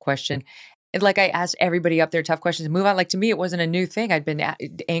that tough question. And like I asked everybody up there tough questions and move on. Like, to me, it wasn't a new thing. I'd been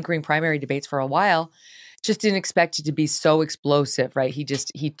anchoring primary debates for a while. Just didn't expect it to be so explosive, right?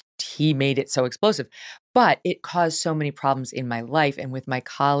 He made it so explosive, but it caused so many problems in my life and with my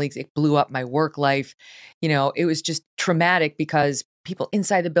colleagues. It blew up my work life. It was just traumatic because people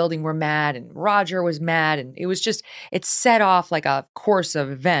inside the building were mad and Roger was mad. And it set off like a course of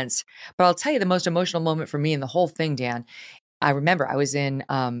events. But I'll tell you the most emotional moment for me in the whole thing, Dan. I remember I was in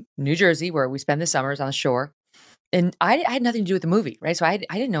New Jersey where we spend the summers on the shore. And I had nothing to do with the movie, right? So I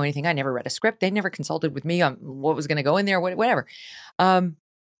didn't know anything. I never read a script. They never consulted with me on what was going to go in there, whatever. And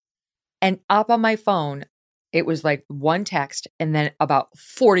up on my phone, it was like one text and then about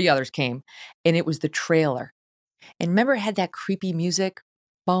 40 others came. And it was the trailer. And remember, it had that creepy music.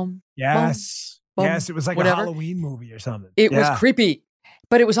 Boom. Yes. Boom, yes. It was like whatever. A Halloween movie or something. It was creepy,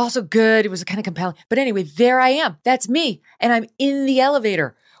 but it was also good. It was kind of compelling. But anyway, there I am. That's me. And I'm in the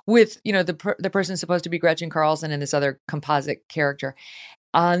elevator with, the person supposed to be Gretchen Carlson and this other composite character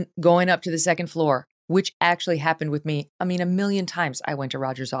on going up to the second floor, which actually happened with me. I mean, a million times I went to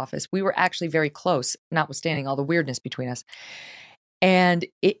Roger's office. We were actually very close, notwithstanding all the weirdness between us. And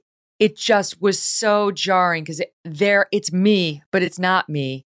it just was so jarring because it's me, but it's not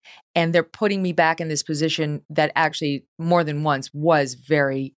me. And they're putting me back in this position that actually more than once was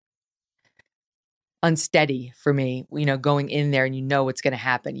very unsteady for me, going in there and what's going to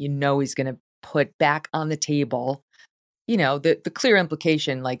happen. He's going to put back on the table the clear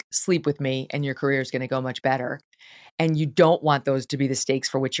implication, like sleep with me and your career is going to go much better. And you don't want those to be the stakes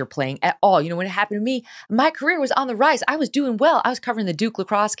for which you're playing at all. When it happened to me, my career was on the rise. I was doing well. I was covering the Duke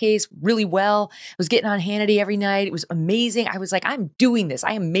lacrosse case really well. I was getting on Hannity every night. It was amazing. I was like, I'm doing this.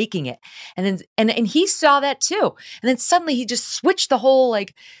 I am making it. And then, and he saw that too. And then suddenly he just switched the whole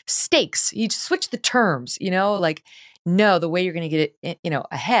like stakes. He just switched the terms, like, no, the way you're going to get it,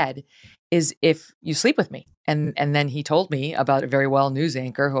 ahead is if you sleep with me. And then he told me about a very well-known news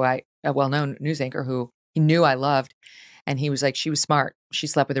anchor who he knew I loved. And he was like, she was smart. She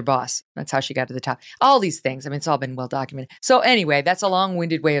slept with her boss. That's how she got to the top. All these things. I mean, it's all been well documented. So anyway, that's a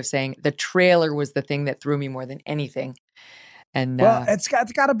long-winded way of saying the trailer was the thing that threw me more than anything. And it's got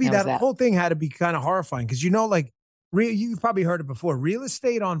to be that whole thing had to be kind of horrifying because you've probably heard it before. Real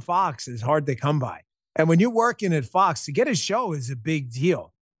estate on Fox is hard to come by, and when you're working at Fox, to get a show is a big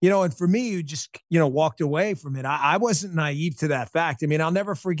deal. And for me, you just walked away from it. I wasn't naive to that fact. I mean, I'll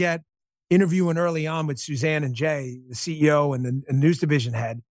never forget interviewing early on with Suzanne and Jay, the CEO and the news division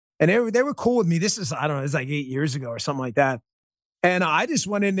head. And they were cool with me. This is, I don't know, it's like 8 years ago or something like that. And I just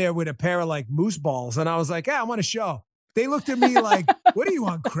went in there with a pair of like moose balls. And I was like, I'm on a show. They looked at me like, what are you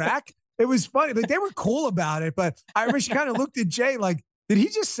on crack? It was funny. Like they were cool about it. But I remember she kind of looked at Jay like, did he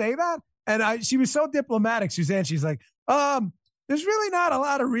just say that? And she was so diplomatic, Suzanne. She's like, there's really not a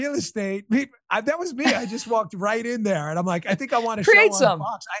lot of real estate. That was me. I just walked right in there. And I'm like, I think I want to create show on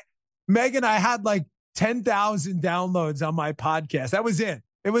Fox. Megan, I had like 10,000 downloads on my podcast. That was it.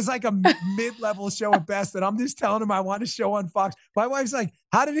 It was like a mid-level show at best. And I'm just telling him I want to show on Fox. My wife's like,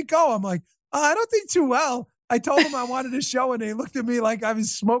 how did it go? I'm like, I don't think too well. I told them I wanted a show and they looked at me like I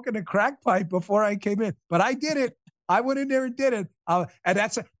was smoking a crack pipe before I came in. But I did it. I went in there and did it.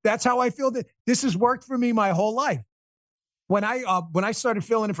 And that's how I feel that this has worked for me my whole life. When I started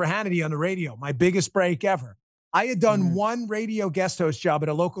filling in for Hannity on the radio, my biggest break ever, I had done one radio guest host job at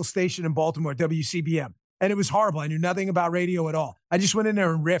a local station in Baltimore, WCBM, and it was horrible. I knew nothing about radio at all. I just went in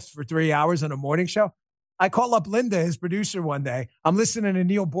there and riffed for 3 hours on a morning show. I call up Linda, his producer, one day. I'm listening to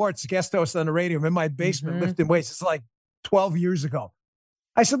Neil Bortz, guest host on the radio. I'm in my basement lifting weights. It's like 12 years ago.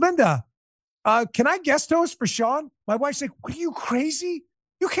 I said, Linda, can I guest host for Sean? My wife's like, what, are you crazy?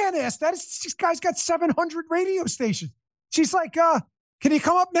 You can't ask that. This guy's got 700 radio stations. She's like, can he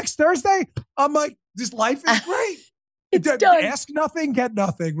come up next Thursday? I'm like, this life is great. It's done. Ask nothing, get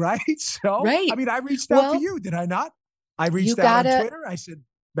nothing, right? So, right. I mean, I reached out to you, did I not? I reached out on Twitter. I said,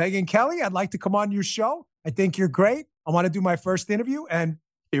 Megyn Kelly, I'd like to come on your show. I think you're great. I want to do my first interview. And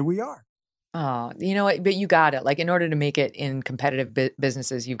here we are. Oh, you know what? But you got it. Like, in order to make it in competitive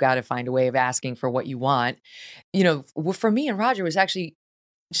businesses, you've got to find a way of asking for what you want. For me and Roger was actually,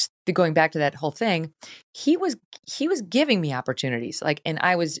 just going back to that whole thing, he was giving me opportunities, like, and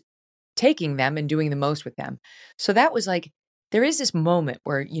I was taking them and doing the most with them. So that was like, there is this moment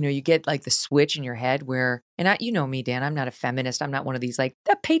where, you get like the switch in your head where, and me, Dan, I'm not a feminist. I'm not one of these like,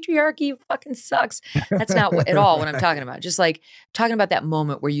 that patriarchy fucking sucks. That's not at all what I'm talking about. Just like talking about that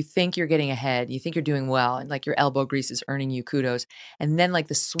moment where you think you're getting ahead, you think you're doing well, and like your elbow grease is earning you kudos. And then like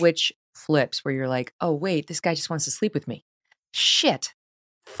the switch flips where you're like, oh wait, this guy just wants to sleep with me. Shit.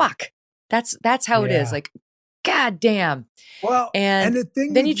 Fuck. That's how it is. Like, God damn. Well, and the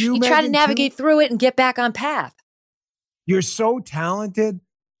thing then you try to navigate through it and get back on path. You're so talented.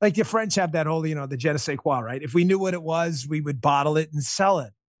 Like the French have that whole, the je ne sais quoi, right? If we knew what it was, we would bottle it and sell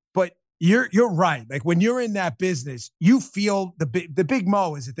it. But you're right. Like when you're in that business, you feel the big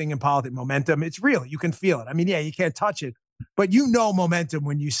mo is a thing in politics, momentum. It's real. You can feel it. I mean, yeah, you can't touch it, but momentum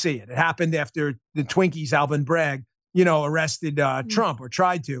when you see it. It happened after the Twinkies, Alvin Bragg, arrested Trump or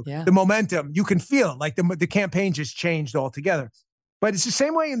tried to. Yeah. The momentum, you can feel it. Like the campaign just changed altogether. But it's the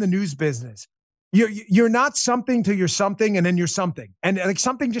same way in the news business. You're not something till you're something, and then you're something. And like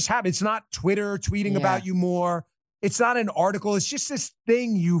something just happened. It's not Twitter tweeting about you more. It's not an article. It's just this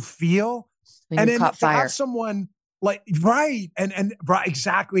thing you feel. And then to have someone like, right. And right,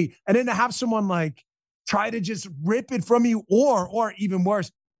 exactly. And then to have someone like try to just rip it from you or even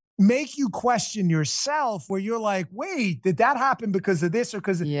worse, make you question yourself where you're like, wait, did that happen because of this or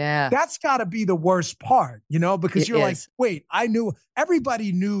because that's got to be the worst part, because you're like, wait,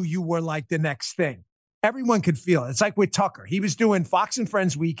 everybody knew you were like the next thing. Everyone could feel it. It's like with Tucker. He was doing Fox and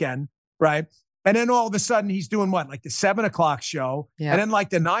Friends weekend, right? And then all of a sudden he's doing what? Like the 7 o'clock show and then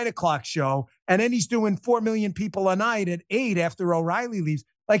like the 9 o'clock show. And then he's doing 4 million people a night at 8 after O'Reilly leaves.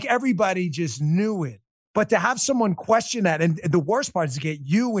 Like everybody just knew it. But to have someone question that, and the worst part is to get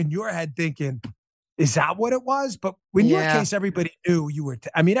you in your head thinking, is that what it was? But in your case, everybody knew you were,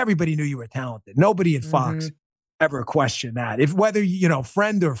 everybody knew you were talented. Nobody at Fox ever questioned that. If whether,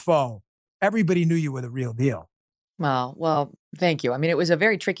 friend or foe, everybody knew you were the real deal. Well, thank you. I mean, it was a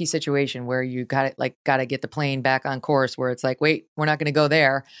very tricky situation where you got to get the plane back on course where it's like, wait, we're not going to go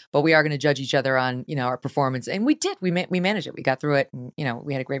there, but we are going to judge each other on, our performance. And we did, we managed it. We got through it and,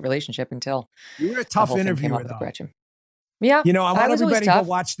 we had a great relationship until You were a the tough whole thing came interviewer, up with though. Gretchen. Yeah. I want was always everybody to tough.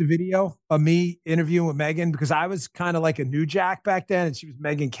 watch the video of me interviewing with Megan because I was kind of like a new Jack back then. And she was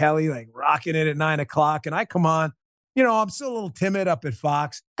Megan Kelly, like rocking it at 9:00. And I come on, I'm still a little timid up at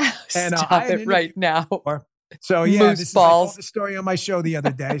Fox. And Stop it right now. So yeah, Moose this is balls. I told the story on my show the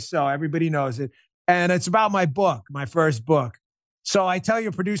other day, so everybody knows it. And it's about my book, my first book. So I tell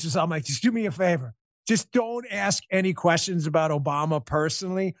your producers, I'm like, just do me a favor. Just don't ask any questions about Obama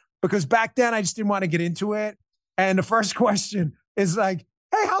personally, because back then I just didn't want to get into it. And the first question is like,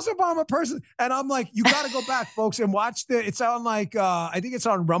 hey, how's Obama personally? And I'm like, you got to go back, folks, and watch it's on I think it's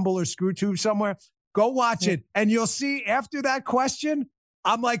on Rumble or ScrewTube somewhere. Go watch it. And you'll see after that question,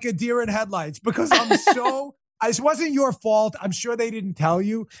 I'm like a deer in headlights because I'm so... It wasn't your fault. I'm sure they didn't tell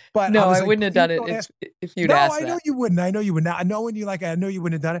you, but no, I like, wouldn't have done it if you'd asked that. No, I know you wouldn't. I know you would not. I know when you I know you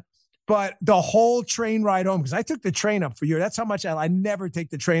wouldn't have done it, but the whole train ride home, because I took the train up for you. That's how much I never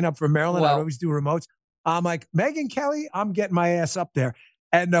take the train up from Maryland. I always do remotes. I'm like, Megan Kelly, I'm getting my ass up there.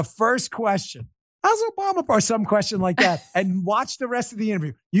 And the first question, how's Obama? Or some question like that. And watch the rest of the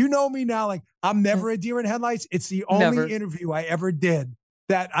interview. You know me now. Like, I'm never a deer in headlights. It's the only interview I ever did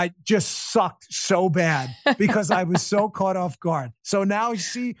that I just sucked so bad because I was so caught off guard. So now you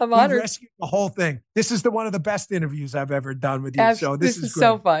see, we rescued the whole thing. This is one of the best interviews I've ever done with you. So this is great.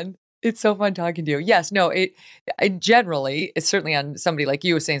 So fun. It's so fun talking to you. Yes, no, it generally, it's certainly on somebody like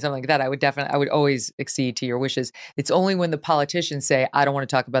you was saying something like that, I would always accede to your wishes. It's only when the politicians say, I don't want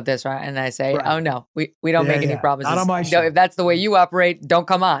to talk about this, right? And I say, oh no, we don't make any promises. Not on my show. If that's the way you operate, don't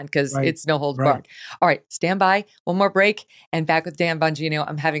come on because it's no holds barred. All right, stand by. One more break and back with Dan Bongino.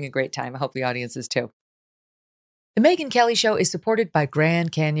 I'm having a great time. I hope the audience is too. The Megyn Kelly Show is supported by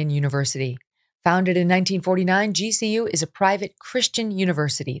Grand Canyon University. Founded in 1949, GCU is a private Christian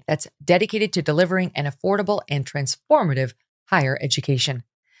university that's dedicated to delivering an affordable and transformative higher education.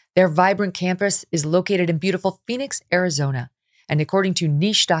 Their vibrant campus is located in beautiful Phoenix, Arizona, and according to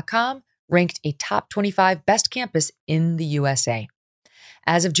niche.com, ranked a top 25 best campus in the USA.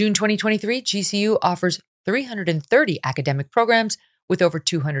 As of June 2023, GCU offers 330 academic programs with over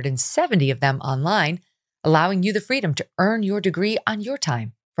 270 of them online, allowing you the freedom to earn your degree on your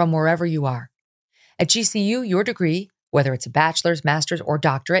time from wherever you are. At GCU, your degree, whether it's a bachelor's, master's, or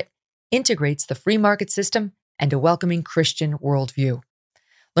doctorate, integrates the free market system and a welcoming Christian worldview.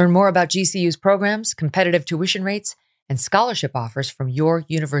 Learn more about GCU's programs, competitive tuition rates, and scholarship offers from your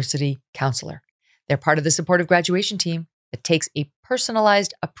university counselor. They're part of the supportive graduation team that takes a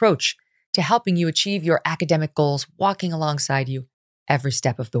personalized approach to helping you achieve your academic goals, walking alongside you every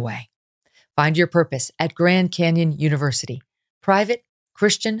step of the way. Find your purpose at Grand Canyon University. Private,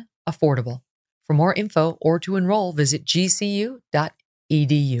 Christian, affordable. For more info or to enroll, visit gcu.edu.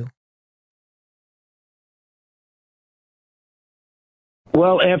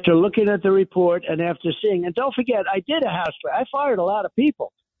 Well, after looking at the report and after seeing, and don't forget, I did a house fire. I fired a lot of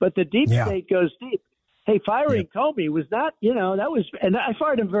people, but the deep state goes deep. Hey, firing Comey was not, that was, and I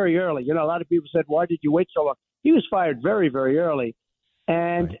fired him very early. A lot of people said, why did you wait so long? He was fired very, very early.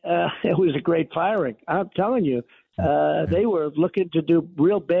 And it was a great firing. I'm telling you, they were looking to do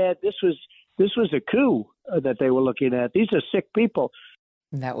real bad. This was a coup that they were looking at. These are sick people.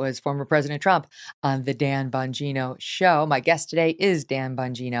 That was former President Trump on the Dan Bongino Show. My guest today is Dan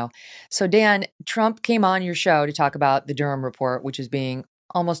Bongino. So, Dan, Trump came on your show to talk about the Durham report, which is being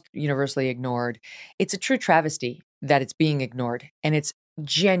almost universally ignored. It's a true travesty that it's being ignored, and it's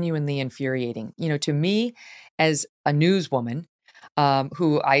genuinely infuriating. To me, as a newswoman,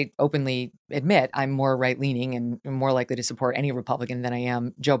 who I openly admit I'm more right-leaning and more likely to support any Republican than I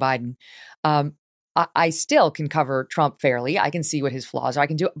am Joe Biden. I still can cover Trump fairly. I can see what his flaws are. I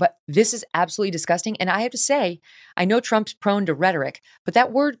can do it. But this is absolutely disgusting. And I have to say, I know Trump's prone to rhetoric, but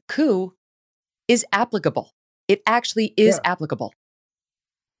that word coup is applicable. It actually is applicable.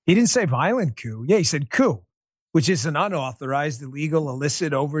 He didn't say violent coup. Yeah, he said coup, which is an unauthorized, illegal,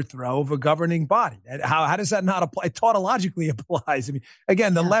 illicit overthrow of a governing body. How does that not apply? It tautologically applies. I mean,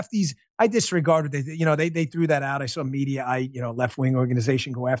 again, the lefties, I disregarded. They threw that out. I saw media, left-wing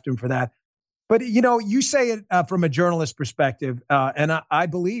organization go after him for that. But, you say it from a journalist perspective, and I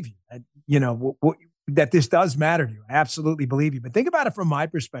believe you, that this does matter to you. I absolutely believe you. But think about it from my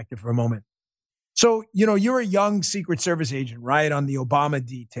perspective for a moment. So, you're a young Secret Service agent, right, on the Obama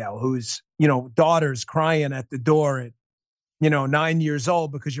detail, whose, daughter's crying at the door at, 9 years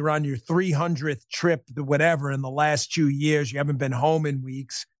old because you're on your 300th trip to whatever in the last 2 years. You haven't been home in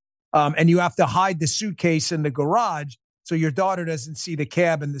weeks. and you have to hide the suitcase in the garage so your daughter doesn't see the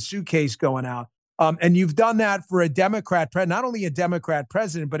cab and the suitcase going out. And you've done that for a Democrat president, not only a Democrat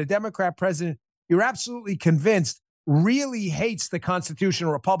president, but a Democrat president you're absolutely convinced really hates the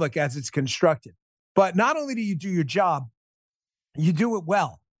constitutional republic as it's constructed. But not only do you do your job, you do it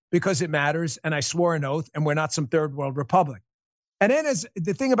well because it matters. And I swore an oath, and we're not some third world republic. And then as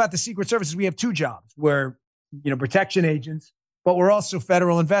the thing about the Secret Service is we have two jobs. We're, protection agents, but we're also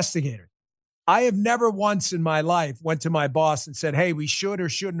federal investigators. I have never once in my life went to my boss and said, hey, we should or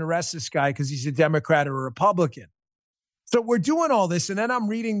shouldn't arrest this guy because he's a Democrat or a Republican. So we're doing all this. And then I'm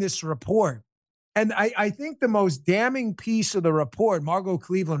reading this report. And I think the most damning piece of the report, Margot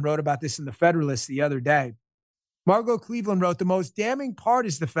Cleveland wrote about this in the Federalist the other day. Margot Cleveland wrote, the most damning part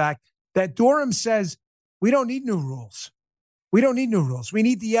is the fact that Durham says, we don't need new rules. We don't need new rules. We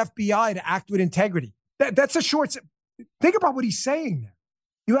need the FBI to act with integrity. That's a short, think about what he's saying there.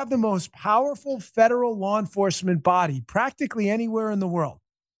 You have the most powerful federal law enforcement body practically anywhere in the world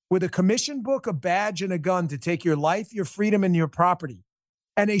with a commission book, a badge, and a gun to take your life, your freedom, and your property.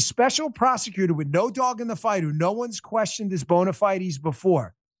 And a special prosecutor with no dog in the fight, who no one's questioned his bona fides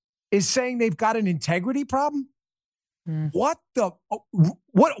before, is saying they've got an integrity problem? What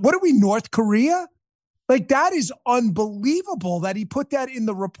are we, North Korea? Like, that is unbelievable that he put that in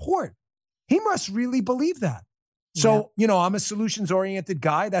the report. He must really believe that. So, I'm a solutions-oriented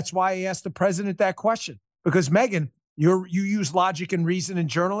guy. That's why I asked the president that question. Because, Megyn, you use logic and reason in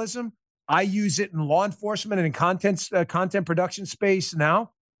journalism. I use it in law enforcement and in content production space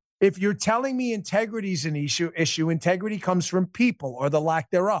now. If you're telling me integrity is an issue, integrity comes from people or the lack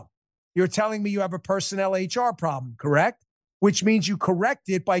thereof. You're telling me you have a personnel HR problem, correct? Which means you correct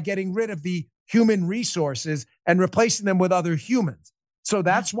it by getting rid of the human resources and replacing them with other humans. So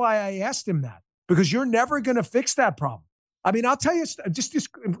that's why I asked him that, because you're never going to fix that problem. I mean, I'll tell you, just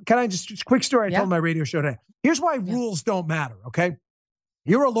a quick story I told my radio show today. Here's why rules don't matter, okay?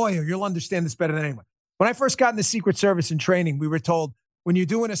 You're a lawyer. You'll understand this better than anyone. When I first got in the Secret Service in training, we were told when you're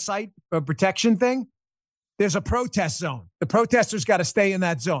doing a site protection thing, there's a protest zone. The protesters got to stay in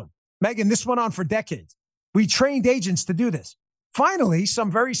that zone. Megyn, this went on for decades. We trained agents to do this. Finally,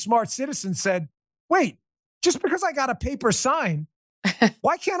 some very smart citizen said, wait, just because I got a paper sign,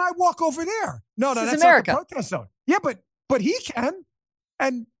 why can't I walk over there? No, that's America. Not the protest zone. Yeah, but he can.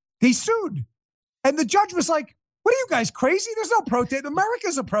 And he sued. And the judge was like, what are you guys, crazy? There's no protest.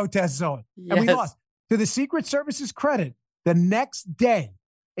 America's a protest zone. Yes. And we lost. To the Secret Service's credit, the next day,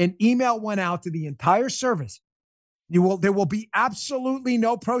 an email went out to the entire service. There will be absolutely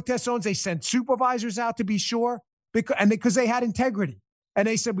no protest zones. They sent supervisors out to be sure, because they had integrity. And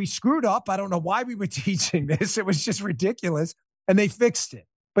they said, we screwed up. I don't know why we were teaching this. It was just ridiculous. And they fixed it.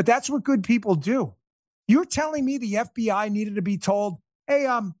 But that's what good people do. You're telling me the FBI needed to be told, hey,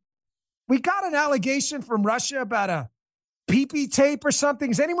 we got an allegation from Russia about a pee-pee tape or something.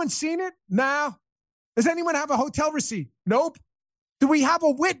 Has anyone seen it? No. Does anyone have a hotel receipt? Nope. Do we have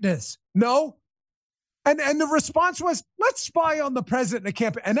a witness? No. And the response was, let's spy on the president and the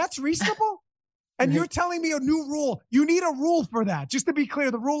campaign. And that's reasonable? And you're telling me a new rule. You need a rule for that. Just to be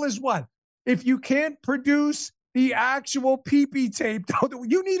clear, the rule is what? If you can't produce the actual pee-pee tape,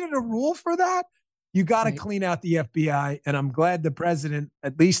 you needed a rule for that? You got to clean out the FBI. And I'm glad the president,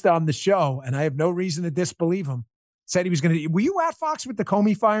 at least on the show, and I have no reason to disbelieve him, said he was going to. Were you at Fox with the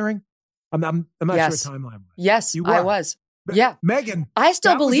Comey firing? I'm not sure what timeline was. Yes, I was. Yeah. Megyn, I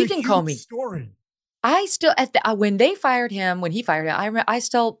still believed in Comey. Story. I still, when he fired him, I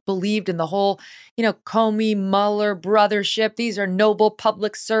still believed in the whole, Comey, Mueller, brothership. These are noble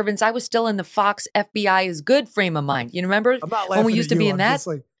public servants. I was still in the Fox FBI is good frame of mind. You remember when we used to be in that?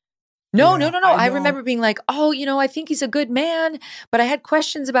 No. I remember being like, I think he's a good man, but I had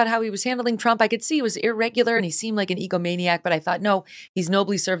questions about how he was handling Trump. I could see he was irregular and he seemed like an egomaniac, but I thought, no, he's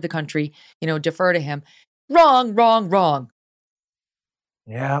nobly served the country, defer to him. Wrong.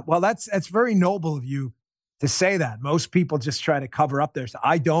 Yeah, well, that's very noble of you to say that. Most people just try to cover up their stuff.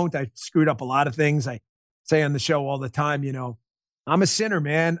 I don't. I screwed up a lot of things. I say on the show all the time, I'm a sinner,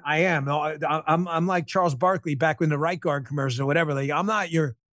 man. I am. I'm like Charles Barkley back in the Right Guard commercial or whatever. Like, I'm not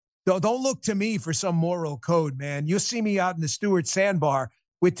your... Don't look to me for some moral code, man. You'll see me out in the Stewart Sandbar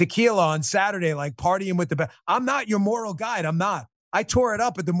with tequila on Saturday, like partying with the... I'm not your moral guide. I'm not. I tore it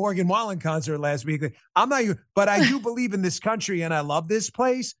up at the Morgan Wallen concert last week. I'm not your... But I do believe in this country, and I love this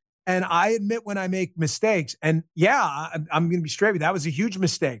place. And I admit when I make mistakes. And yeah, I'm going to be straight with you. That was a huge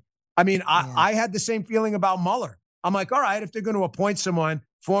mistake. I mean, I had the same feeling about Mueller. I'm like, all right, if they're going to appoint someone,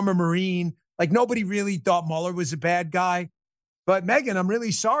 former Marine, like nobody really thought Mueller was a bad guy. But Megyn, I'm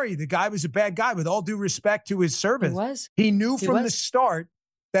really sorry. The guy was a bad guy with all due respect to his service. He was. He knew from the start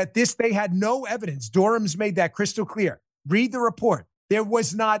that they had no evidence. Durham's made that crystal clear. Read the report. There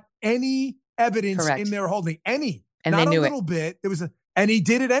was not any evidence Correct. in their holding. Any. And not they knew a little bit. There was and he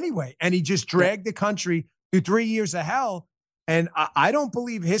did it anyway. And he just dragged the country through 3 years of hell. And I don't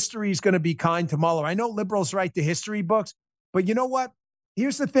believe history is going to be kind to Mueller. I know liberals write the history books, but you know what?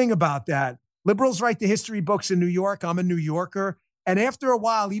 Here's the thing about that. Liberals write the history books in New York. I'm a New Yorker. And after a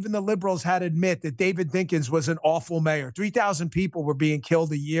while, even the liberals had to admit that David Dinkins was an awful mayor. 3,000 people were being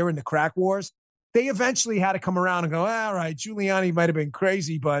killed a year in the crack wars. They eventually had to come around and go, all right, Giuliani might have been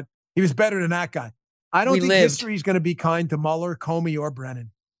crazy, but he was better than that guy. I don't think history is going to be kind to Mueller, Comey, or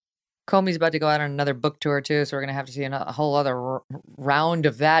Brennan. Comey's about to go out on another book tour, too, so we're going to have to see a whole other round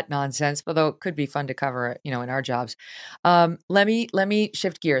of that nonsense, although it could be fun to cover, in our jobs. Let me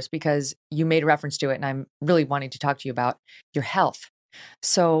shift gears because you made reference to it, and I'm really wanting to talk to you about your health.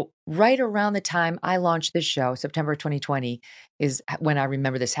 So right around the time I launched this show, September 2020, is when I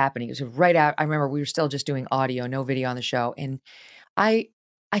remember this happening. It was right out. I remember we were still just doing audio, no video on the show, and I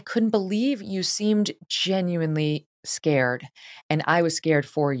couldn't believe you seemed genuinely scared, and I was scared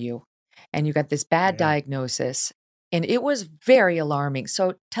for you. And you got this bad diagnosis, and it was very alarming.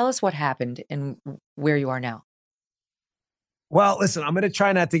 So tell us what happened and where you are now. Well, listen, I'm going to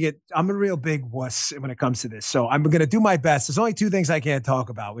try not to I'm a real big wuss when it comes to this. So I'm going to do my best. There's only two things I can't talk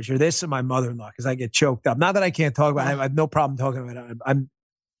about, which are this and my mother-in-law, because I get choked up. Not that I can't talk about it. I have no problem talking about it.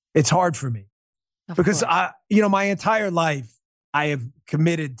 It's hard for me because my entire life I have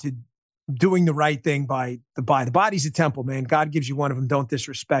committed to doing the right thing by the body's a temple, man. God gives you one of them. Don't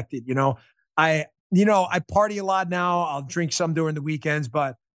disrespect it. I party a lot now. I'll drink some during the weekends,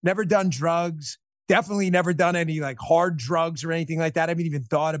 but never done drugs. Definitely never done any like hard drugs or anything like that. I haven't even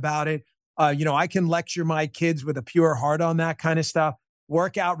thought about it. I can lecture my kids with a pure heart on that kind of stuff.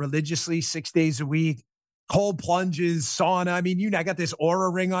 Work out religiously 6 days a week. Cold plunges, sauna. I mean, I got this aura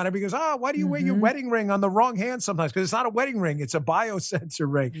ring on. Everybody goes, why do you wear your wedding ring on the wrong hand sometimes? Because it's not a wedding ring. It's a biosensor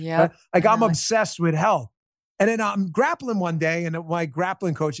ring. Yeah. I'm obsessed with health. And then I'm grappling one day, and my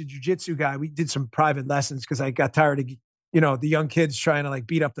grappling coach, a jiu-jitsu guy, we did some private lessons because I got tired of, the young kids trying to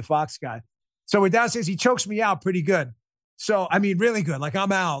beat up the Fox guy. So we're downstairs. He chokes me out pretty good. So, I mean, really good. Like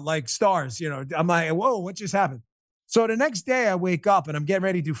I'm out like stars, I'm like, whoa, what just happened? So the next day I wake up and I'm getting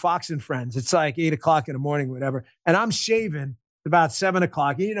ready to do Fox and Friends. It's like 8:00 in the morning, whatever. And I'm shaving about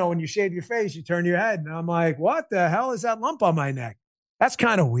 7:00. When you shave your face, you turn your head. And I'm like, what the hell is that lump on my neck? That's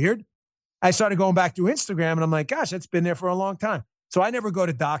kind of weird. I started going back to Instagram and I'm like, gosh, that's been there for a long time. So I never go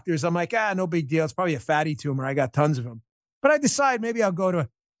to doctors. I'm like, no big deal. It's probably a fatty tumor. I got tons of them. But I decide maybe I'll go to,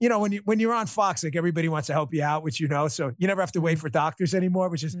 when you're on Fox, like everybody wants to help you out, which so you never have to wait for doctors anymore,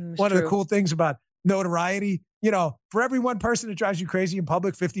 which is one of the cool things about notoriety. For every one person that drives you crazy in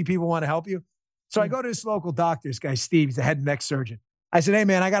public, 50 people want to help you. So I go to this local doctor, this guy, Steve, he's a head and neck surgeon. I said, hey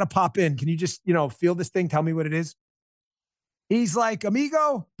man, I got to pop in. Can you just, feel this thing? Tell me what it is. He's like,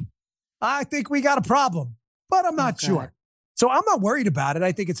 amigo, I think we got a problem, but I'm not sure. So I'm not worried about it.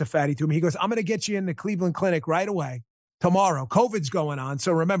 I think it's a fatty tumor. He goes, I'm going to get you in the Cleveland Clinic right away tomorrow. COVID's going on.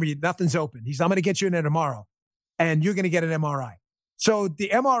 So remember, nothing's open. I'm going to get you in there tomorrow and you're going to get an MRI. So the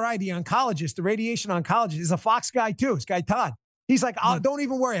MRI, the oncologist, the radiation oncologist is a Fox guy too. This guy, Todd. He's like, don't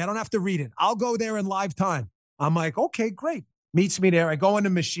even worry. I don't have to read it. I'll go there in live time. I'm like, okay, great. Meets me there. I go in the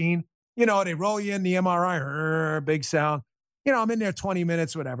machine. They roll you in the MRI. Big sound. I'm in there 20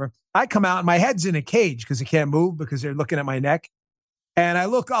 minutes, whatever. I come out and my head's in a cage because I can't move because they're looking at my neck. And I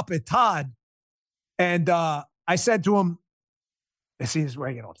look up at Todd and I said to him, this is where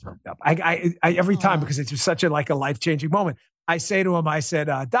I get all turned up. I every time because it's just such a life-changing moment. I say to him, I said,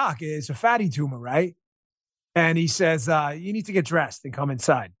 Doc, it's a fatty tumor, right? And he says, you need to get dressed and come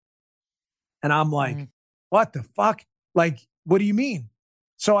inside. And I'm like, what the fuck? Like, what do you mean?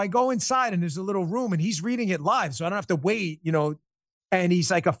 So I go inside and there's a little room and he's reading it live. So I don't have to wait, and he's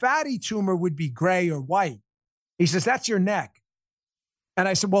like, a fatty tumor would be gray or white. He says, that's your neck. And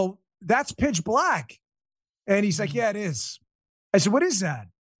I said, well, that's pitch black. And he's like, yeah, it is. I said, what is that?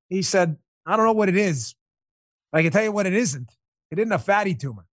 He said, I don't know what it is. I can tell you what it isn't. It isn't a fatty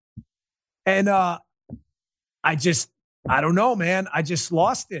tumor. And I don't know, man. I just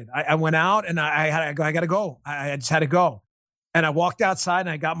lost it. I went out and I got to go. I just had to go. And I walked outside and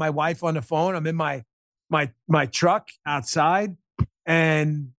I got my wife on the phone. I'm in my truck outside.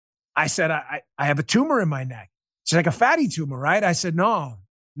 And I said, I have a tumor in my neck. She's like, a fatty tumor, right? I said, no,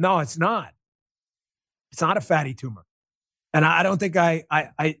 it's not. It's not a fatty tumor. And I don't think I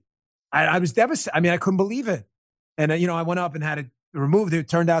was devastated. I mean, I couldn't believe it. And, I went up and had it removed. It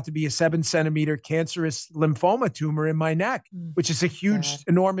turned out to be a 7-centimeter cancerous lymphoma tumor in my neck, which is a huge,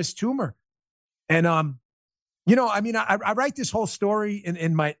 enormous tumor. And I mean, I write this whole story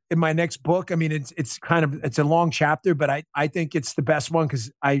in my next book. I mean, it's a long chapter, but I think it's the best one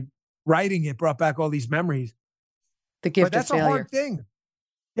because writing it brought back all these memories. The gift But that's of failure. a hard thing.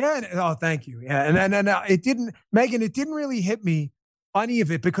 Yeah. Oh, thank you. Yeah. And then it didn't, Megan, it didn't really hit me, any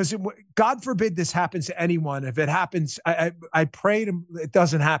of it, because God forbid this happens to anyone. If it happens, I pray it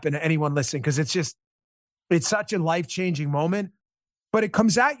doesn't happen to anyone listening, because it's such a life-changing moment. But it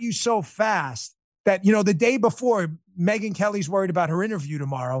comes at you so fast that, the day before, Megyn Kelly's worried about her interview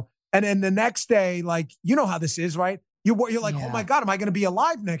tomorrow. And then the next day, like, you know how this is, right? You're like, oh my God, am I going to be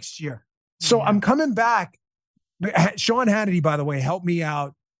alive next year? So I'm coming back. Sean Hannity, by the way, helped me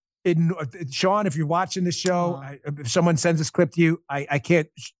out. Sean, if you're watching the show, if someone sends this clip to you, I can't.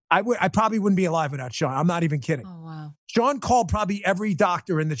 I probably wouldn't be alive without Sean. I'm not even kidding. Oh wow. Sean called probably every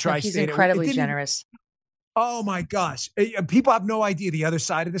doctor in the tri-state. He's incredibly generous. Oh my gosh, people have no idea the other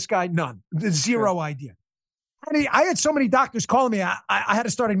side of this guy. None, zero idea. I had so many doctors calling me. I had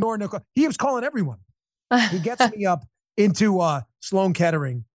to start ignoring their call. He was calling everyone. He gets me up into Sloan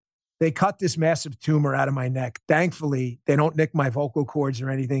Kettering. They cut this massive tumor out of my neck. Thankfully, they don't nick my vocal cords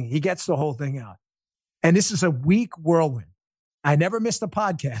or anything. He gets the whole thing out. And this is a week whirlwind. I never missed a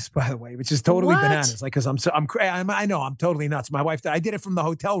podcast, by the way, which is totally bananas. Like, because I know I'm totally nuts. My wife, I did it from the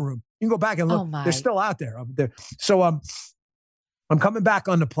hotel room. You can go back and look. They're still out there. So I'm coming back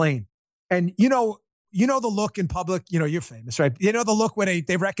on the plane. And you know the look in public, you're famous, right? You know the look when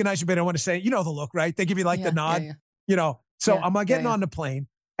they recognize you, but they don't want to say, the look, right? They give you the nod, So I'm getting on the plane.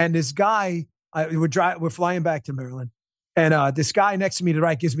 And this guy, we're flying back to Maryland, and this guy next to me to the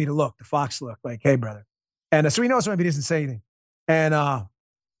right gives me the look, the Fox look, like, hey, brother. And so he knows when he doesn't say anything. And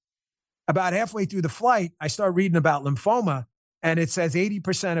about halfway through the flight, I start reading about lymphoma, and it says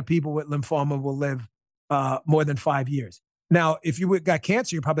 80% of people with lymphoma will live more than 5 years. Now, if you got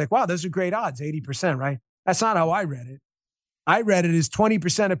cancer, you're probably like, wow, those are great odds, 80%, right? That's not how I read it. I read it as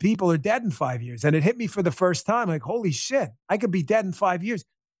 20% of people are dead in 5 years. And it hit me for the first time, like, holy shit, I could be dead in 5 years.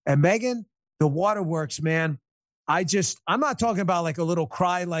 And Megan, the waterworks, man, I'm not talking about like a little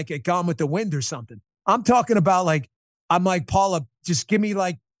cry like at Gone with the Wind or something. I'm talking about I'm like, Paula, just give me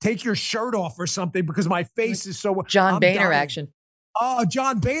take your shirt off or something, because my face is so. John Boehner action. Oh,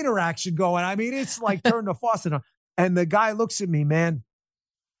 John Boehner action going. I mean, it's like turn the faucet on. And the guy looks at me, man,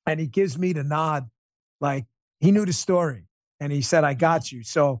 and he gives me the nod. Like, he knew the story. And he said, I got you.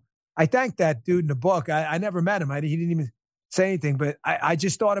 So I thanked that dude in the book. I never met him. He didn't even say anything, but I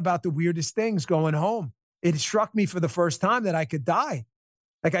just thought about the weirdest things going home. It struck me for the first time that I could die.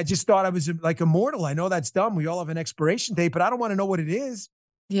 Like, I just thought I was like immortal. I know that's dumb. We all have an expiration date, but I don't want to know what it is.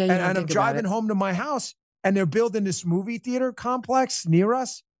 Yeah. And I'm driving home to my house, and they're building this movie theater complex near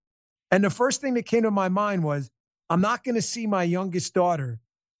us. And the first thing that came to my mind was, I'm not going to see my youngest daughter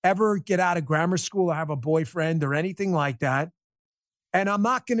ever get out of grammar school or have a boyfriend or anything like that. And I'm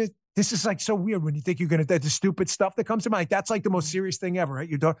not going to, this is like so weird when you think you're going to, the stupid stuff that comes to mind. Like, that's like the most serious thing ever, right?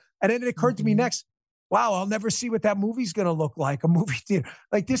 Your daughter. And then it occurred to me next, wow, I'll never see what that movie's going to look like, a movie theater.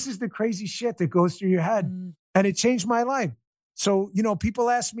 Like, this is the crazy shit that goes through your head. And it changed my life. So, people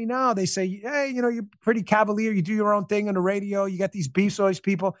ask me now, they say, hey, you're pretty cavalier. You do your own thing on the radio. You got these beefs, all these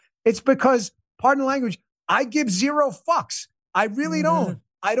people. It's because, pardon the language, I give zero fucks. I really don't.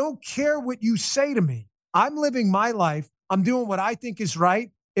 I don't care what you say to me. I'm living my life. I'm doing what I think is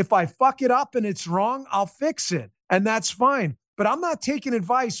right. If I fuck it up and it's wrong, I'll fix it. And that's fine. But I'm not taking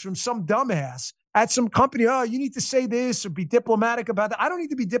advice from some dumbass at some company. Oh, you need to say this or be diplomatic about that. I don't need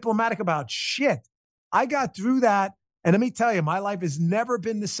to be diplomatic about shit. I got through that. And let me tell you, my life has never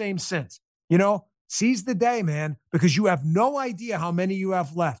been the same since. Seize the day, man, because you have no idea how many you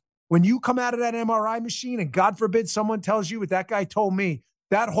have left. When you come out of that MRI machine, and God forbid someone tells you what that guy told me,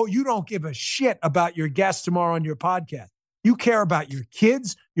 you don't give a shit about your guest tomorrow on your podcast. You care about your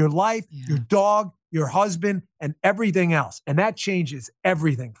kids, your life, your dog, your husband, and everything else. And that changes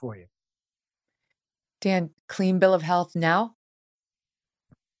everything for you. Dan, clean bill of health now?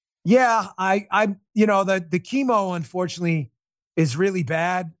 Yeah, the chemo, unfortunately, is really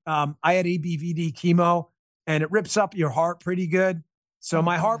bad. I had ABVD chemo, and it rips up your heart pretty good. So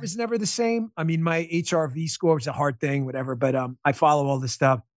my heart was never the same. I mean, my HRV score was a heart thing, whatever, but I follow all this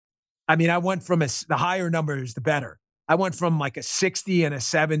stuff. I mean, I went from the higher numbers, the better. I went from like a 60 and a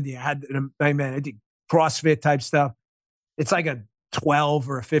 70. I did CrossFit type stuff. It's like a 12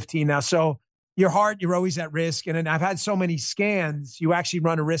 or a 15 now. So your heart, you're always at risk. And then I've had so many scans, you actually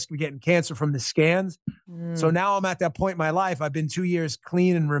run a risk of getting cancer from the scans. So now I'm at that point in my life. I've been 2 years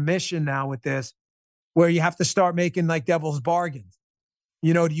clean in remission now with this, where you have to start making like devil's bargains.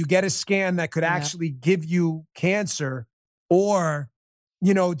 Do you get a scan that could actually give you cancer, or,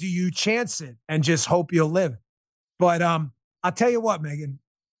 do you chance it and just hope you'll live? But I'll tell you what, Megan.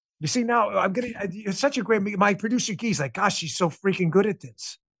 You see, now you're such a great, my producer Guy's like, gosh, she's so freaking good at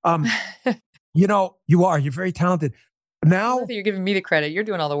this. You're very talented. Now you're giving me the credit. You're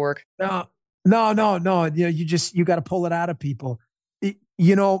doing all the work. No. You got to pull it out of people. I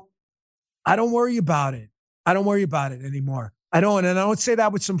don't worry about it. I don't worry about it anymore. I don't. And I don't say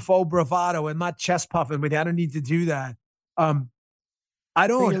that with some faux bravado and not chest puffing with you. I don't need to do that. I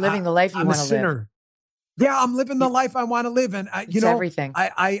don't. But you're living the life you want to live. Yeah, I'm living the life I want to live. And everything.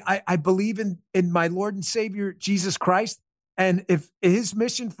 I believe in my Lord and Savior, Jesus Christ. And if his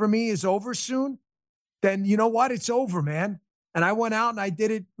mission for me is over soon, then you know what? It's over, man. And I went out and I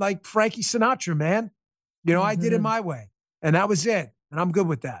did it like Frankie Sinatra, man. I did it my way. And that was it. And I'm good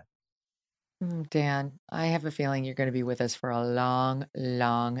with that. Dan, I have a feeling you're going to be with us for a long,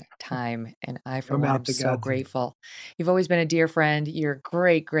 long time. And I, for one, am so grateful. You've always been a dear friend. You're a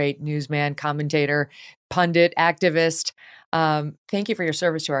great, great newsman, commentator, pundit, activist. Thank you for your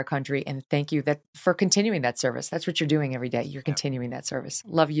service to our country. And thank you for continuing that service. That's what you're doing every day. You're continuing that service.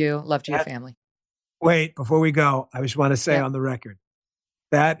 Love you. Love to your family. Wait, before we go, I just want to say on the record,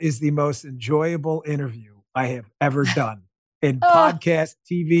 that is the most enjoyable interview I have ever done. In podcast,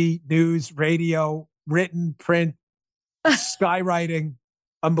 TV, news, radio, written, print, skywriting.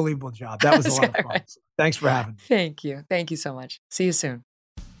 Unbelievable job. That was a lot of fun. So thanks for having me. Thank you. Thank you so much. See you soon.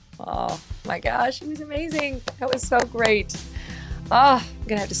 Oh, my gosh. It was amazing. That was so great. I'm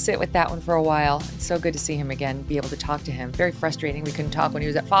going to have to sit with that one for a while. It's so good to see him again, be able to talk to him. Very frustrating. We couldn't talk when he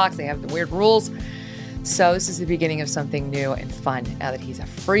was at Fox. They have the weird rules. So this is the beginning of something new and fun now that he's a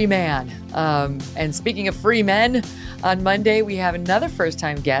free man. And speaking of free men, on Monday, we have another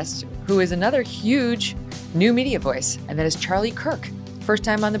first-time guest who is another huge new media voice, and that is Charlie Kirk. First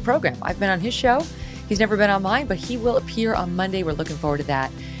time on the program. I've been on his show. He's never been on mine, but he will appear on Monday. We're looking forward to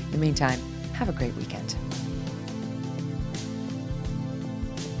that. In the meantime, have a great weekend.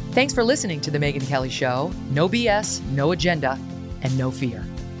 Thanks for listening to The Megyn Kelly Show. No BS, no agenda, and no fear.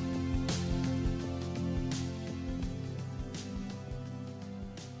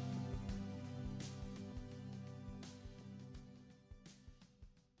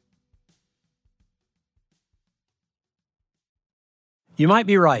 You might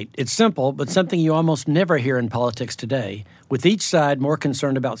be right. It's simple, but something you almost never hear in politics today, with each side more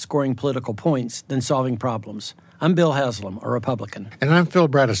concerned about scoring political points than solving problems. I'm Bill Haslam, a Republican. And I'm Phil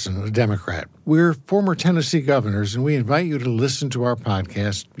Bredesen, a Democrat. We're former Tennessee governors, and we invite you to listen to our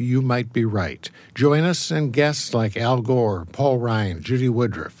podcast, You Might Be Right. Join us and guests like Al Gore, Paul Ryan, Judy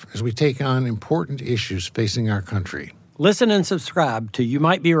Woodruff, as we take on important issues facing our country. Listen and subscribe to You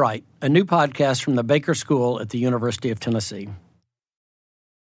Might Be Right, a new podcast from the Baker School at the University of Tennessee.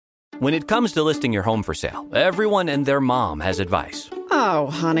 When it comes to listing your home for sale, everyone and their mom has advice.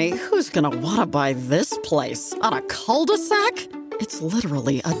 Oh, honey, who's going to want to buy this place? On a cul-de-sac? It's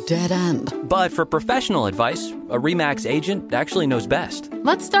literally a dead end. But for professional advice, a RE/MAX agent actually knows best.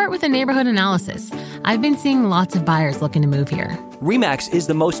 Let's start with a neighborhood analysis. I've been seeing lots of buyers looking to move here. RE/MAX is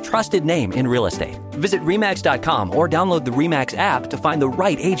the most trusted name in real estate. Visit RE/MAX.com or download the RE/MAX app to find the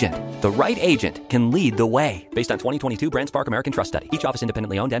right agent. The right agent can lead the way. Based on 2022 BrandSpark American Trust Study. Each office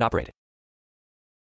independently owned and operated.